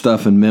 look up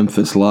stuff in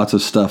Memphis. Lots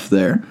of stuff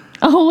there.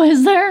 Oh,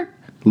 is there?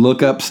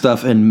 Look up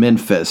stuff in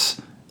Memphis.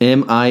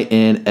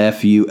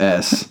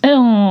 Minfus.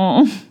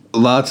 Oh.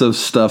 Lots of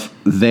stuff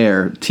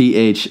there.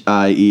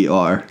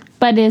 THIER.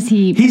 But is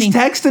he... He's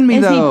texting me,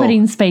 though. Is he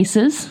putting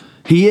spaces?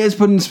 He is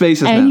putting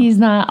spaces now. And he's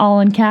not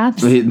all in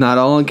caps? He's not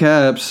all in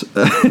caps.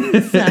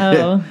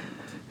 So...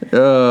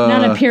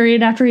 not a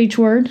period after each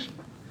word?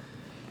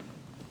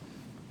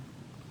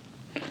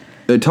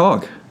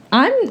 Talk.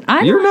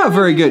 You're not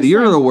very good.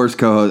 You're the worst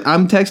co-host.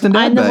 I'm texting Dad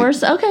I'm the back.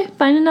 worst. Okay,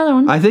 find another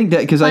one. I think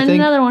that because I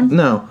think another one.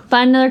 No.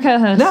 Find another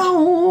co-host.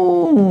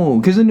 No,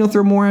 because then you'll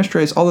throw more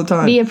ashtrays all the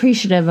time. Be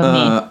appreciative of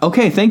me.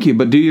 Okay, thank you,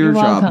 but do your You're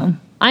job.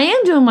 welcome. I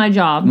am doing my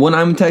job. When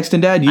I'm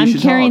texting Dad, you should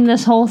talk. I'm carrying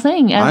this whole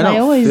thing as I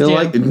always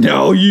do.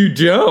 No, you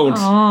don't.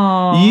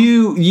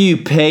 Aww. You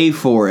pay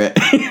for it.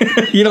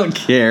 You don't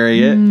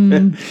carry it.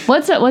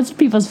 What's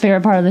people's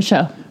favorite part of the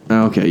show?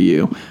 Okay,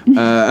 you.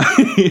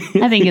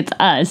 I think it's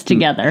us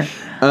together.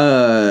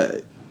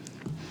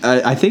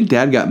 I think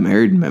Dad got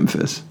married in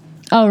Memphis.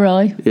 Oh,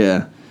 really?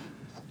 Yeah.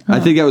 I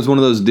think that was one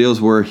of those deals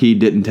where he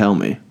didn't tell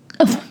me.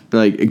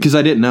 Like, because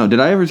I didn't know.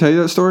 Did I ever tell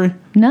you that story?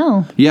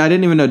 No. Yeah, I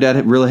didn't even know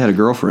Dad really had a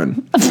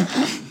girlfriend.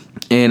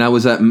 And I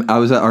was at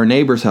our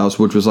neighbor's house,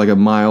 which was like a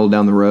mile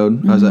down the road.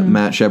 Mm-hmm. I was at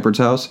Matt Shepard's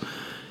house,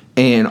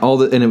 and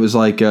it was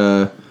like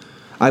I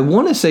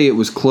want to say it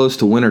was close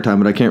to wintertime,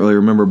 but I can't really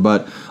remember.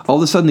 But all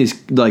of a sudden, these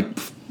like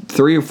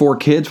 3 or 4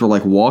 kids were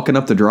like walking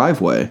up the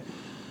driveway,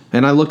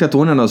 And I looked out the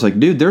window and I was like,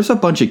 dude, there's a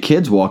bunch of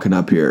kids walking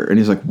up here. And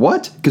he's like,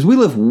 what? Because we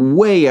live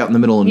way out in the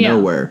middle of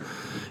nowhere.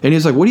 And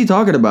he's like, what are you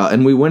talking about?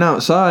 And we went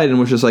outside and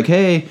was just like,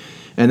 hey.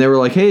 And they were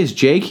like, hey, is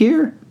Jake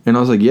here? And I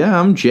was like, yeah,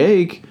 I'm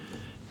Jake.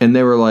 And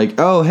they were like,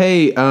 oh,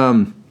 hey,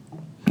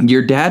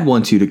 your dad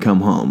wants you to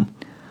come home.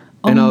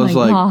 And I was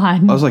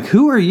like,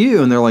 who are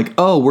you? And they're like,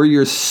 oh, we're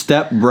your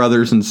step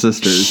brothers and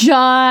sisters.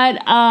 Shut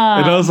up.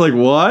 And I was like,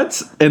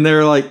 what? And they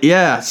were like,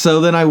 yeah. So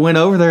then I went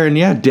over there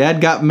and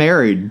Dad got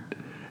married.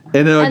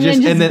 And there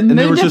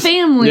was just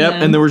family. Yep,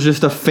 and there was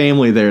just a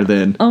family there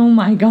then. Oh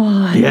my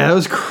God. Yeah, it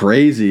was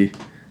crazy.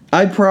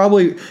 I'd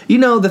probably,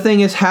 the thing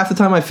is, half the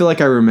time I feel like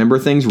I remember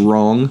things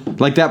wrong.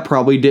 Like that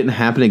probably didn't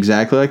happen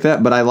exactly like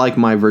that, but I like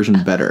my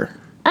version better.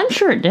 I'm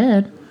sure it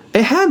did.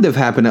 It had to have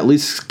happened at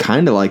least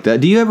kind of like that.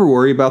 Do you ever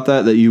worry about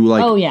that you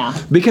like? Oh, yeah.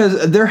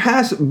 Because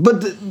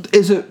but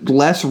is it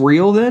less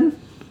real then?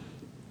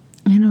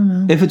 I don't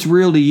know. If it's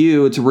real to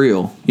you, it's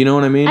real. You know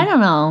what I mean? I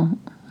don't know.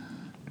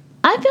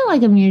 I feel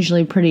like I'm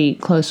usually pretty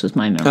close with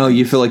my memory. Oh,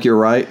 you feel like you're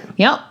right?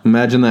 Yep.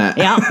 Imagine that.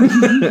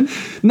 Yep.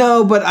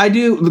 No, but I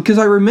do, because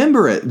I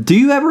remember it. Do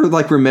you ever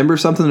remember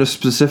something in a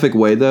specific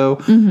way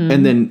though,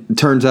 and then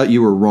turns out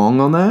you were wrong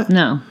on that?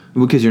 No.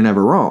 Because you're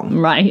never wrong.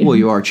 Right. Well,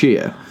 you are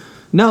Chia.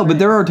 No, but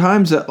there are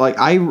times that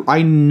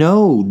I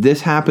know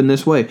this happened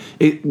this way.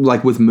 It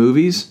with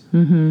movies.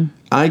 Mm-hmm.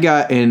 I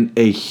got in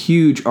a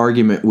huge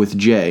argument with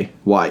Jay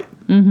White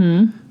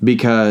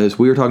because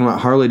we were talking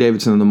about Harley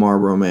Davidson and the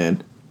Marlboro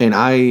Man, and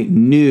I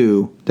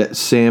knew that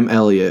Sam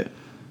Elliott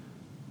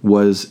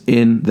was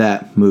in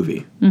that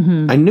movie.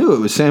 Mm-hmm. I knew it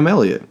was Sam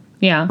Elliott.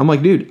 Yeah. I'm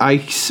like, dude, I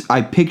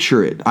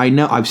picture it. I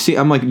know.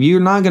 I'm like,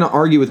 you're not gonna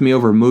argue with me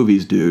over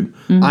movies, dude.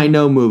 Mm-hmm. I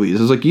know movies.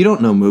 I was like, you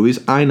don't know movies.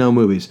 I know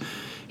movies.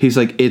 He's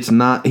like, it's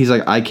not. He's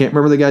like, I can't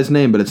remember the guy's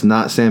name, but it's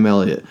not Sam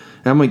Elliott.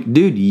 And I'm like,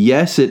 dude,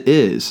 yes, it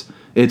is.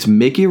 It's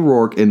Mickey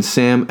Rourke and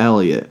Sam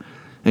Elliott.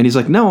 And he's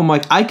like, no. I'm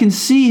like, I can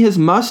see his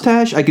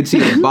mustache. I can see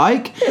his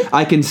bike.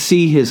 I can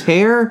see his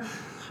hair.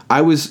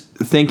 I was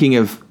thinking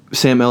of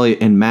Sam Elliott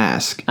in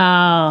Mask.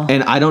 Oh.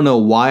 And I don't know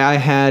why I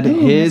had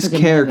his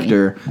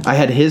character. Movie. I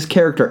had his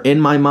character in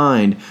my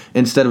mind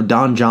instead of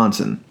Don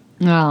Johnson.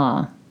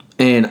 Oh.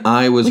 And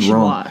I was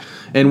wrong. Watch.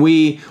 And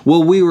we were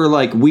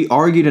we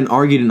argued and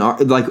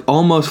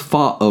almost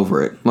fought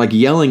over it,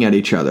 yelling at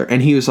each other.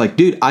 And he was like,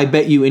 dude, I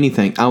bet you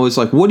anything. I was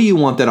like, what do you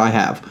want that I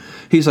have?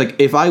 He's like,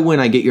 if I win,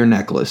 I get your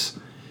necklace.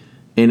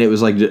 And it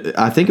was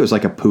I think it was a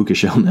puka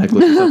shell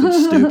necklace or something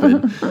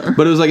stupid.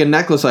 But it was a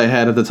necklace I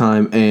had at the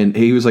time. And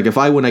he was like, if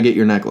I win, I get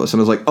your necklace. And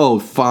I was like, oh,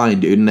 fine,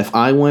 dude. And if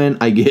I win,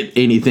 I get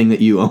anything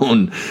that you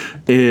own.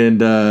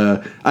 And I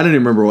didn't even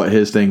remember what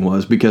his thing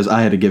was because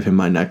I had to give him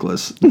my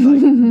necklace the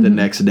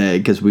next day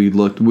because I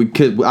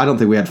don't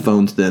think we had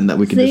phones then that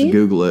we could just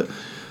Google it.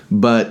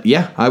 But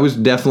yeah, I was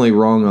definitely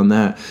wrong on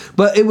that.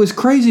 But it was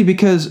crazy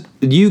because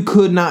you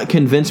could not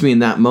convince me in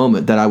that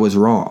moment that I was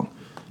wrong.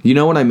 You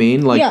know what I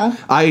mean? Yeah.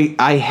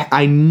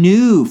 I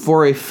knew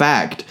for a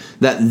fact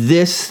that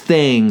this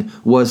thing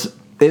was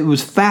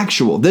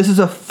factual. This is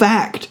a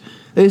fact.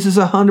 This is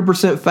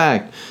 100%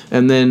 fact.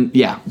 And then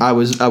I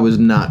was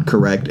not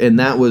correct, and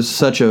that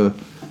was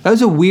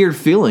a weird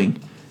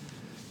feeling.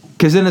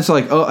 Because then it's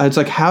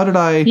how did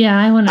I? Yeah,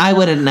 I wouldn't know. I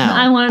wouldn't know.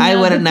 I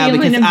wouldn't know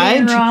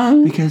because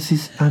wrong.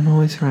 Because I'm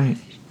always right.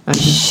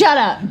 Shut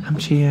up. I'm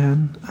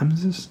Gian.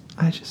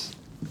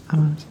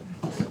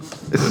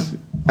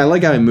 I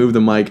like how I moved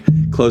the mic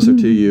closer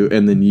to you,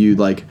 and then you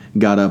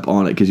got up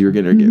on it because you were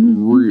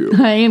getting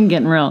real. I am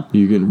getting real.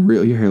 You're getting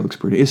real. Your hair looks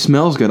pretty. It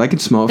smells good. I can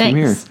smell it from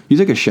here. You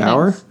take a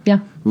shower? Thanks. Yeah.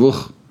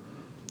 Ugh.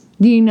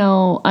 Do you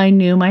know I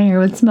knew my hair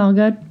would smell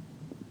good?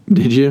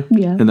 Did you?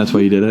 Yeah. And that's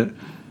why you did it?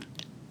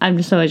 I'm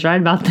just always right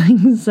about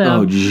things. So.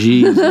 Oh,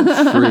 Jesus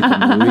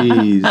freaking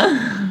Louise.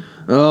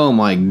 Oh,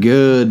 my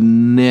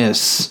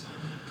goodness.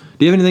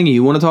 Do you have anything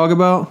you want to talk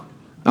about?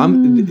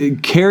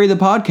 Carry the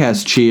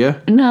podcast,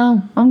 Chia.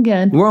 No, I'm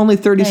good. We're only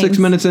 36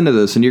 minutes into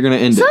this, and you're going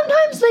to end it.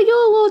 Sometimes they go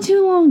a little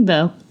too long,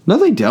 though. No,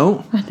 they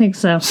don't. I think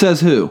so. Says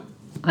who?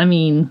 I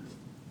mean,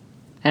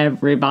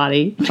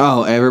 everybody.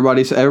 Oh,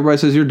 everybody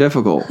says you're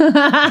difficult.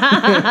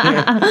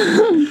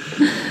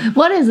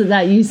 What is it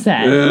that you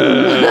say?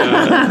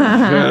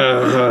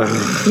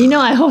 You know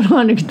I hold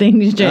on to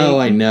things, Jake. Oh,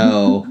 I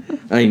know.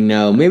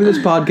 Maybe this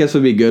podcast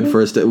would be good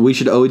for us. We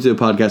should always do a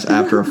podcast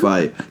after a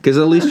fight. Because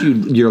at least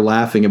you're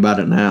laughing about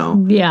it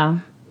now. Yeah.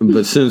 But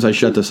as soon as I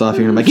shut this off,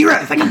 you're going to be like, you're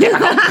right.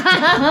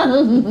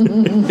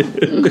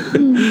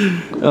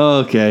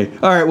 Okay.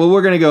 All right. Well,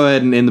 we're going to go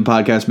ahead and end the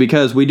podcast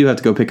because we do have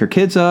to go pick our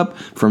kids up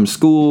from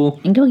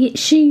school. And go get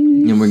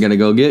shoes. And we're going to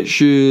go get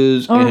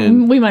shoes. Or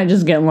and we might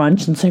just get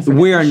lunch and say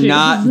we are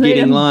not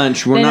getting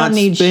lunch. We're not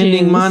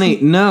spending money.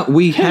 No,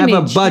 we have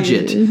a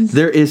budget. Shoes?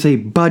 There is a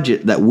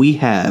budget that we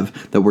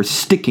have that we're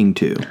sticking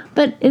to.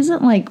 But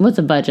isn't what's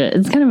a budget?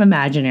 It's kind of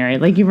imaginary.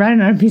 You write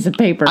it on a piece of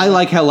paper. I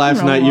like how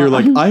last night you're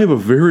like, I have a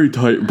very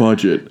tight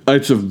budget.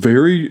 It's a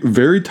very,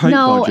 very tight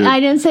budget. No, I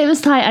didn't say it was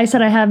tight. I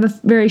said I have a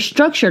very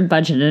structured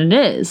budget, and it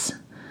is.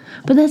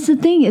 But that's the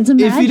thing. It's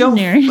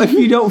imaginary. If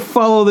you don't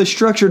follow the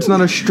structure, it's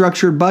not a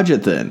structured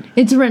budget then.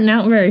 It's written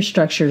out very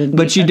structured.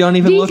 But you don't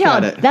even look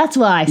at it. That's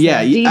what I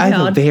said. Yeah, I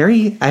have a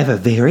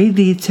very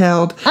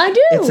detailed. I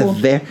do.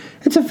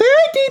 It's a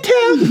very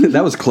detailed.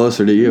 That was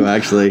closer to you,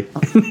 actually.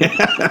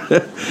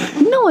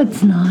 No,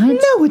 it's not.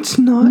 No, it's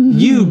not.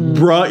 You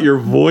brought your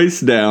voice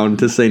down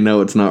to say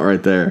no, it's not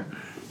right there.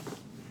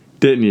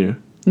 Didn't you?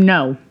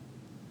 No.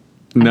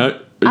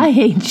 No. I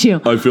hate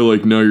you. I feel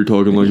like now you're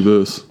talking like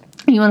this.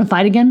 You want to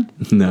fight again?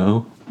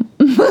 No.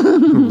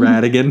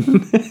 Radigan.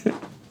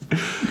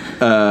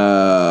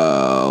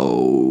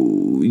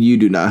 You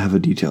do not have a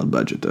detailed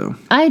budget, though.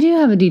 I do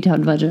have a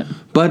detailed budget.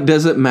 But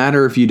does it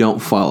matter if you don't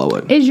follow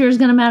it? Is yours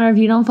going to matter if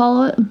you don't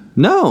follow it?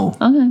 No.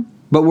 Okay.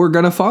 But we're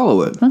going to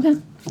follow it. Okay.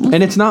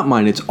 And it's not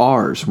mine, it's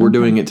ours. We're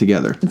doing it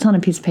together. It's on a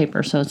piece of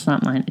paper, so it's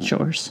not mine, it's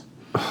yours.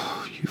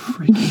 Oh, you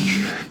freaking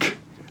jerk.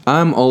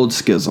 I'm old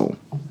Skizzle.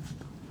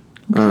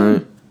 Okay. All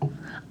right.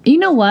 You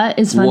know what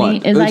is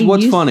funny?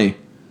 What's funny?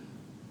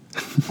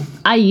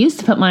 I used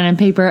to put mine on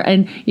paper,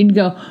 and you'd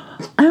go,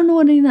 I don't know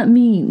what any of that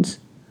means.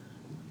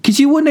 Because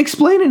you wouldn't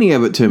explain any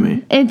of it to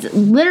me. It's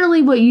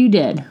literally what you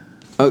did.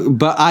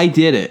 But I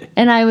did it.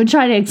 And I would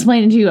try to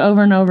explain it to you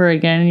over and over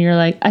again, and you're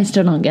like, I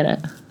still don't get it.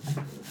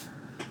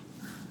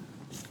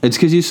 It's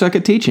because you suck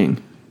at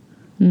teaching.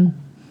 Don't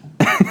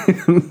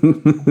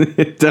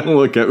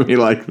look at me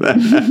like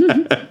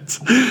that.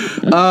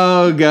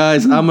 Oh,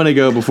 guys, I'm going to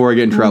go before I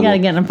get in trouble. We got to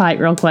get in a fight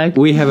real quick.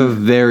 We have a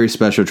very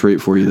special treat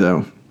for you,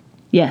 though.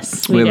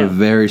 Yes, we have a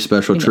very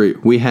special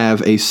treat. We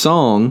have a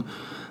song.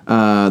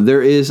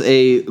 There is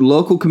a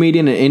local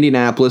comedian in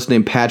Indianapolis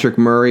named Patrick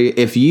Murray.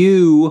 If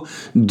you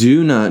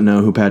do not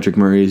know who Patrick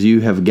Murray is,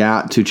 you have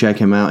got to check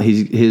him out.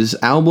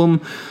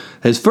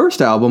 His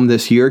first album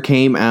this year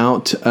came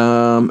out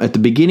at the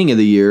beginning of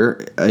the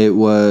year. It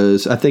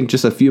was, I think,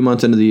 just a few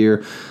months into the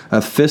year.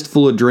 A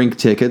Fistful of Drink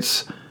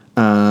Tickets.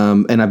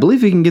 And I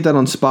believe you can get that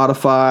on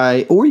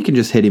Spotify, or you can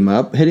just hit him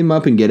up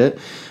and get it.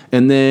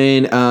 And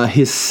then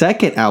his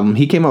second album,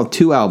 he came out with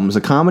 2 albums,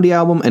 a comedy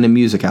album and a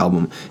music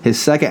album. His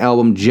second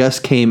album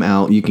just came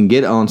out. You can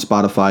get it on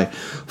Spotify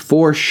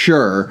for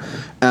sure.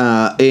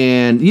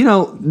 And, you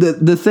know,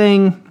 the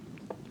thing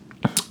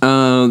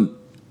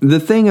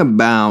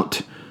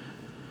about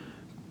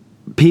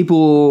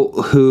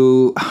people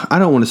who, I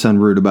don't want to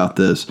sound rude about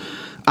this,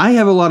 I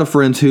have a lot of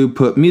friends who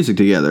put music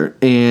together,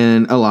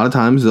 and a lot of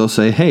times they'll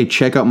say, hey,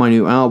 check out my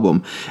new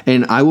album.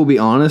 And I will be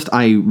honest,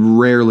 I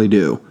rarely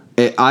do.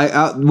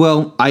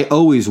 I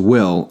always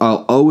will.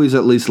 I'll always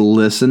at least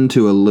listen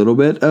to a little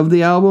bit of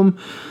the album.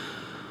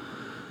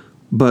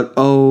 But,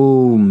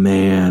 oh,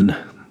 man.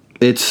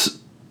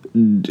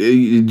 Do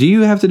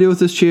you have to deal with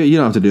this, Chia? You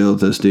don't have to deal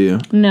with this, do you?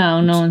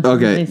 No one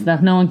says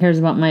stuff. No one cares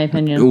about my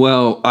opinion.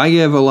 Well, I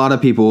give a lot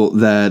of people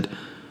that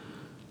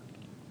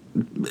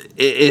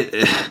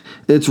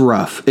it's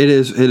rough. It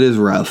is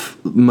rough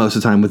most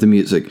of the time with the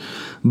music.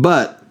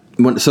 But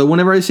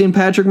whenever I seen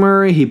Patrick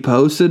Murray, he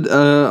posted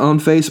on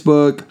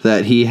Facebook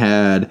that he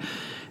had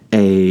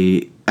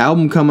a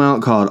album come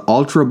out called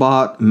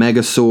Ultrabot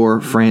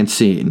Megasaur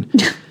Francine.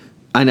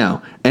 I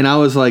know. And I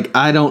was like,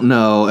 I don't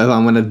know if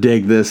I'm going to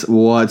dig this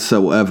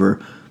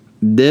whatsoever.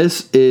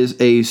 This is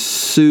a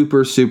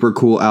super, super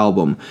cool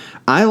album.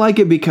 I like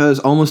it because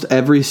almost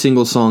every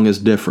single song is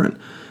different,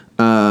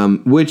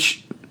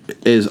 which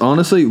is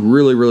honestly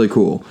really, really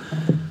cool.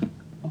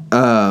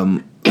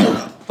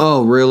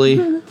 Oh,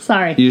 really?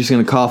 Sorry. You're just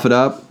going to cough it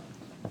up?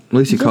 At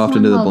least you coughed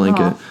into the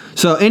blanket.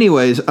 So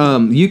anyways,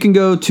 you can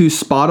go to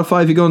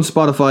Spotify. If you go on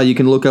Spotify, you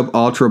can look up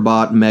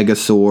Ultrabot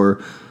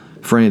Megasaur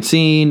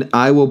Francine.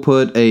 I will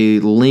put a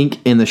link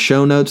in the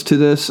show notes to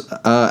this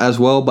as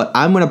well. But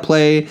I'm going to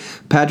play,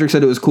 Patrick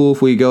said it was cool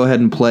if we go ahead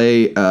and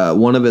play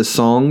one of his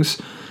songs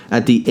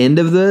at the end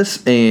of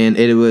this. And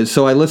it was,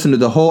 so I listened to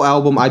the whole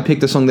album. I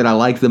picked the song that I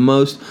liked the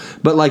most.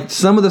 But like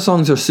some of the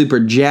songs are super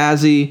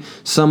jazzy.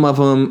 Some of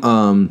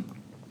them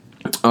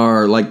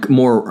are like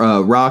more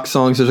rock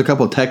songs. There's a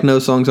couple of techno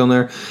songs on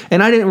there,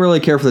 and I didn't really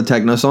care for the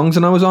techno songs,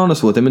 and I was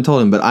honest with him and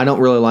told him, but I don't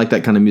really like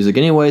that kind of music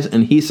anyways,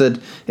 and he said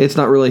it's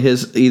not really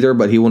his either,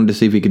 but he wanted to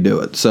see if he could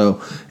do it.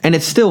 So, and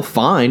it's still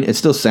fine, it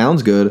still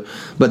sounds good,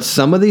 but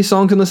some of these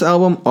songs on this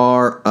album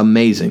are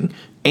amazing,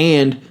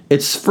 and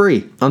it's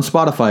free on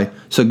Spotify,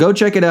 so go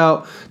check it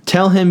out.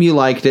 Tell him you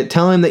liked it,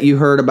 tell him that you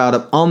heard about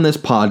it on this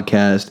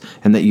podcast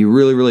and that you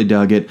really, really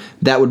dug it.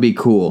 That would be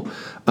cool.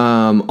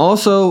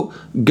 Also,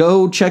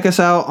 go check us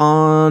out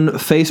on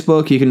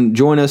Facebook. You can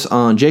join us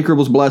on Jake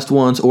Rubel's Blessed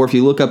Ones, or if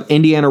you look up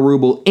Indiana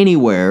Rubel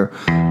anywhere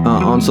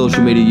on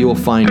social media, you will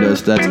find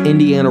us. That's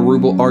Indiana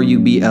Rubel,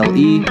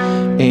 R-U-B-L-E,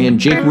 and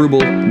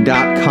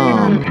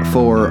jakerubel.com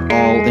for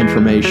all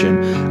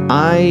information.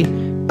 I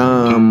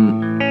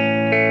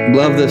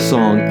love this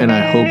song, and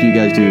I hope you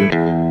guys do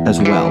as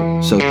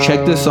well. So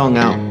check this song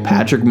out,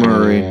 Patrick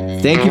Murray.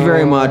 Thank you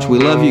very much. We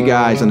love you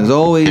guys, and as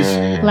always,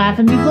 laugh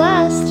and be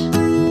blessed.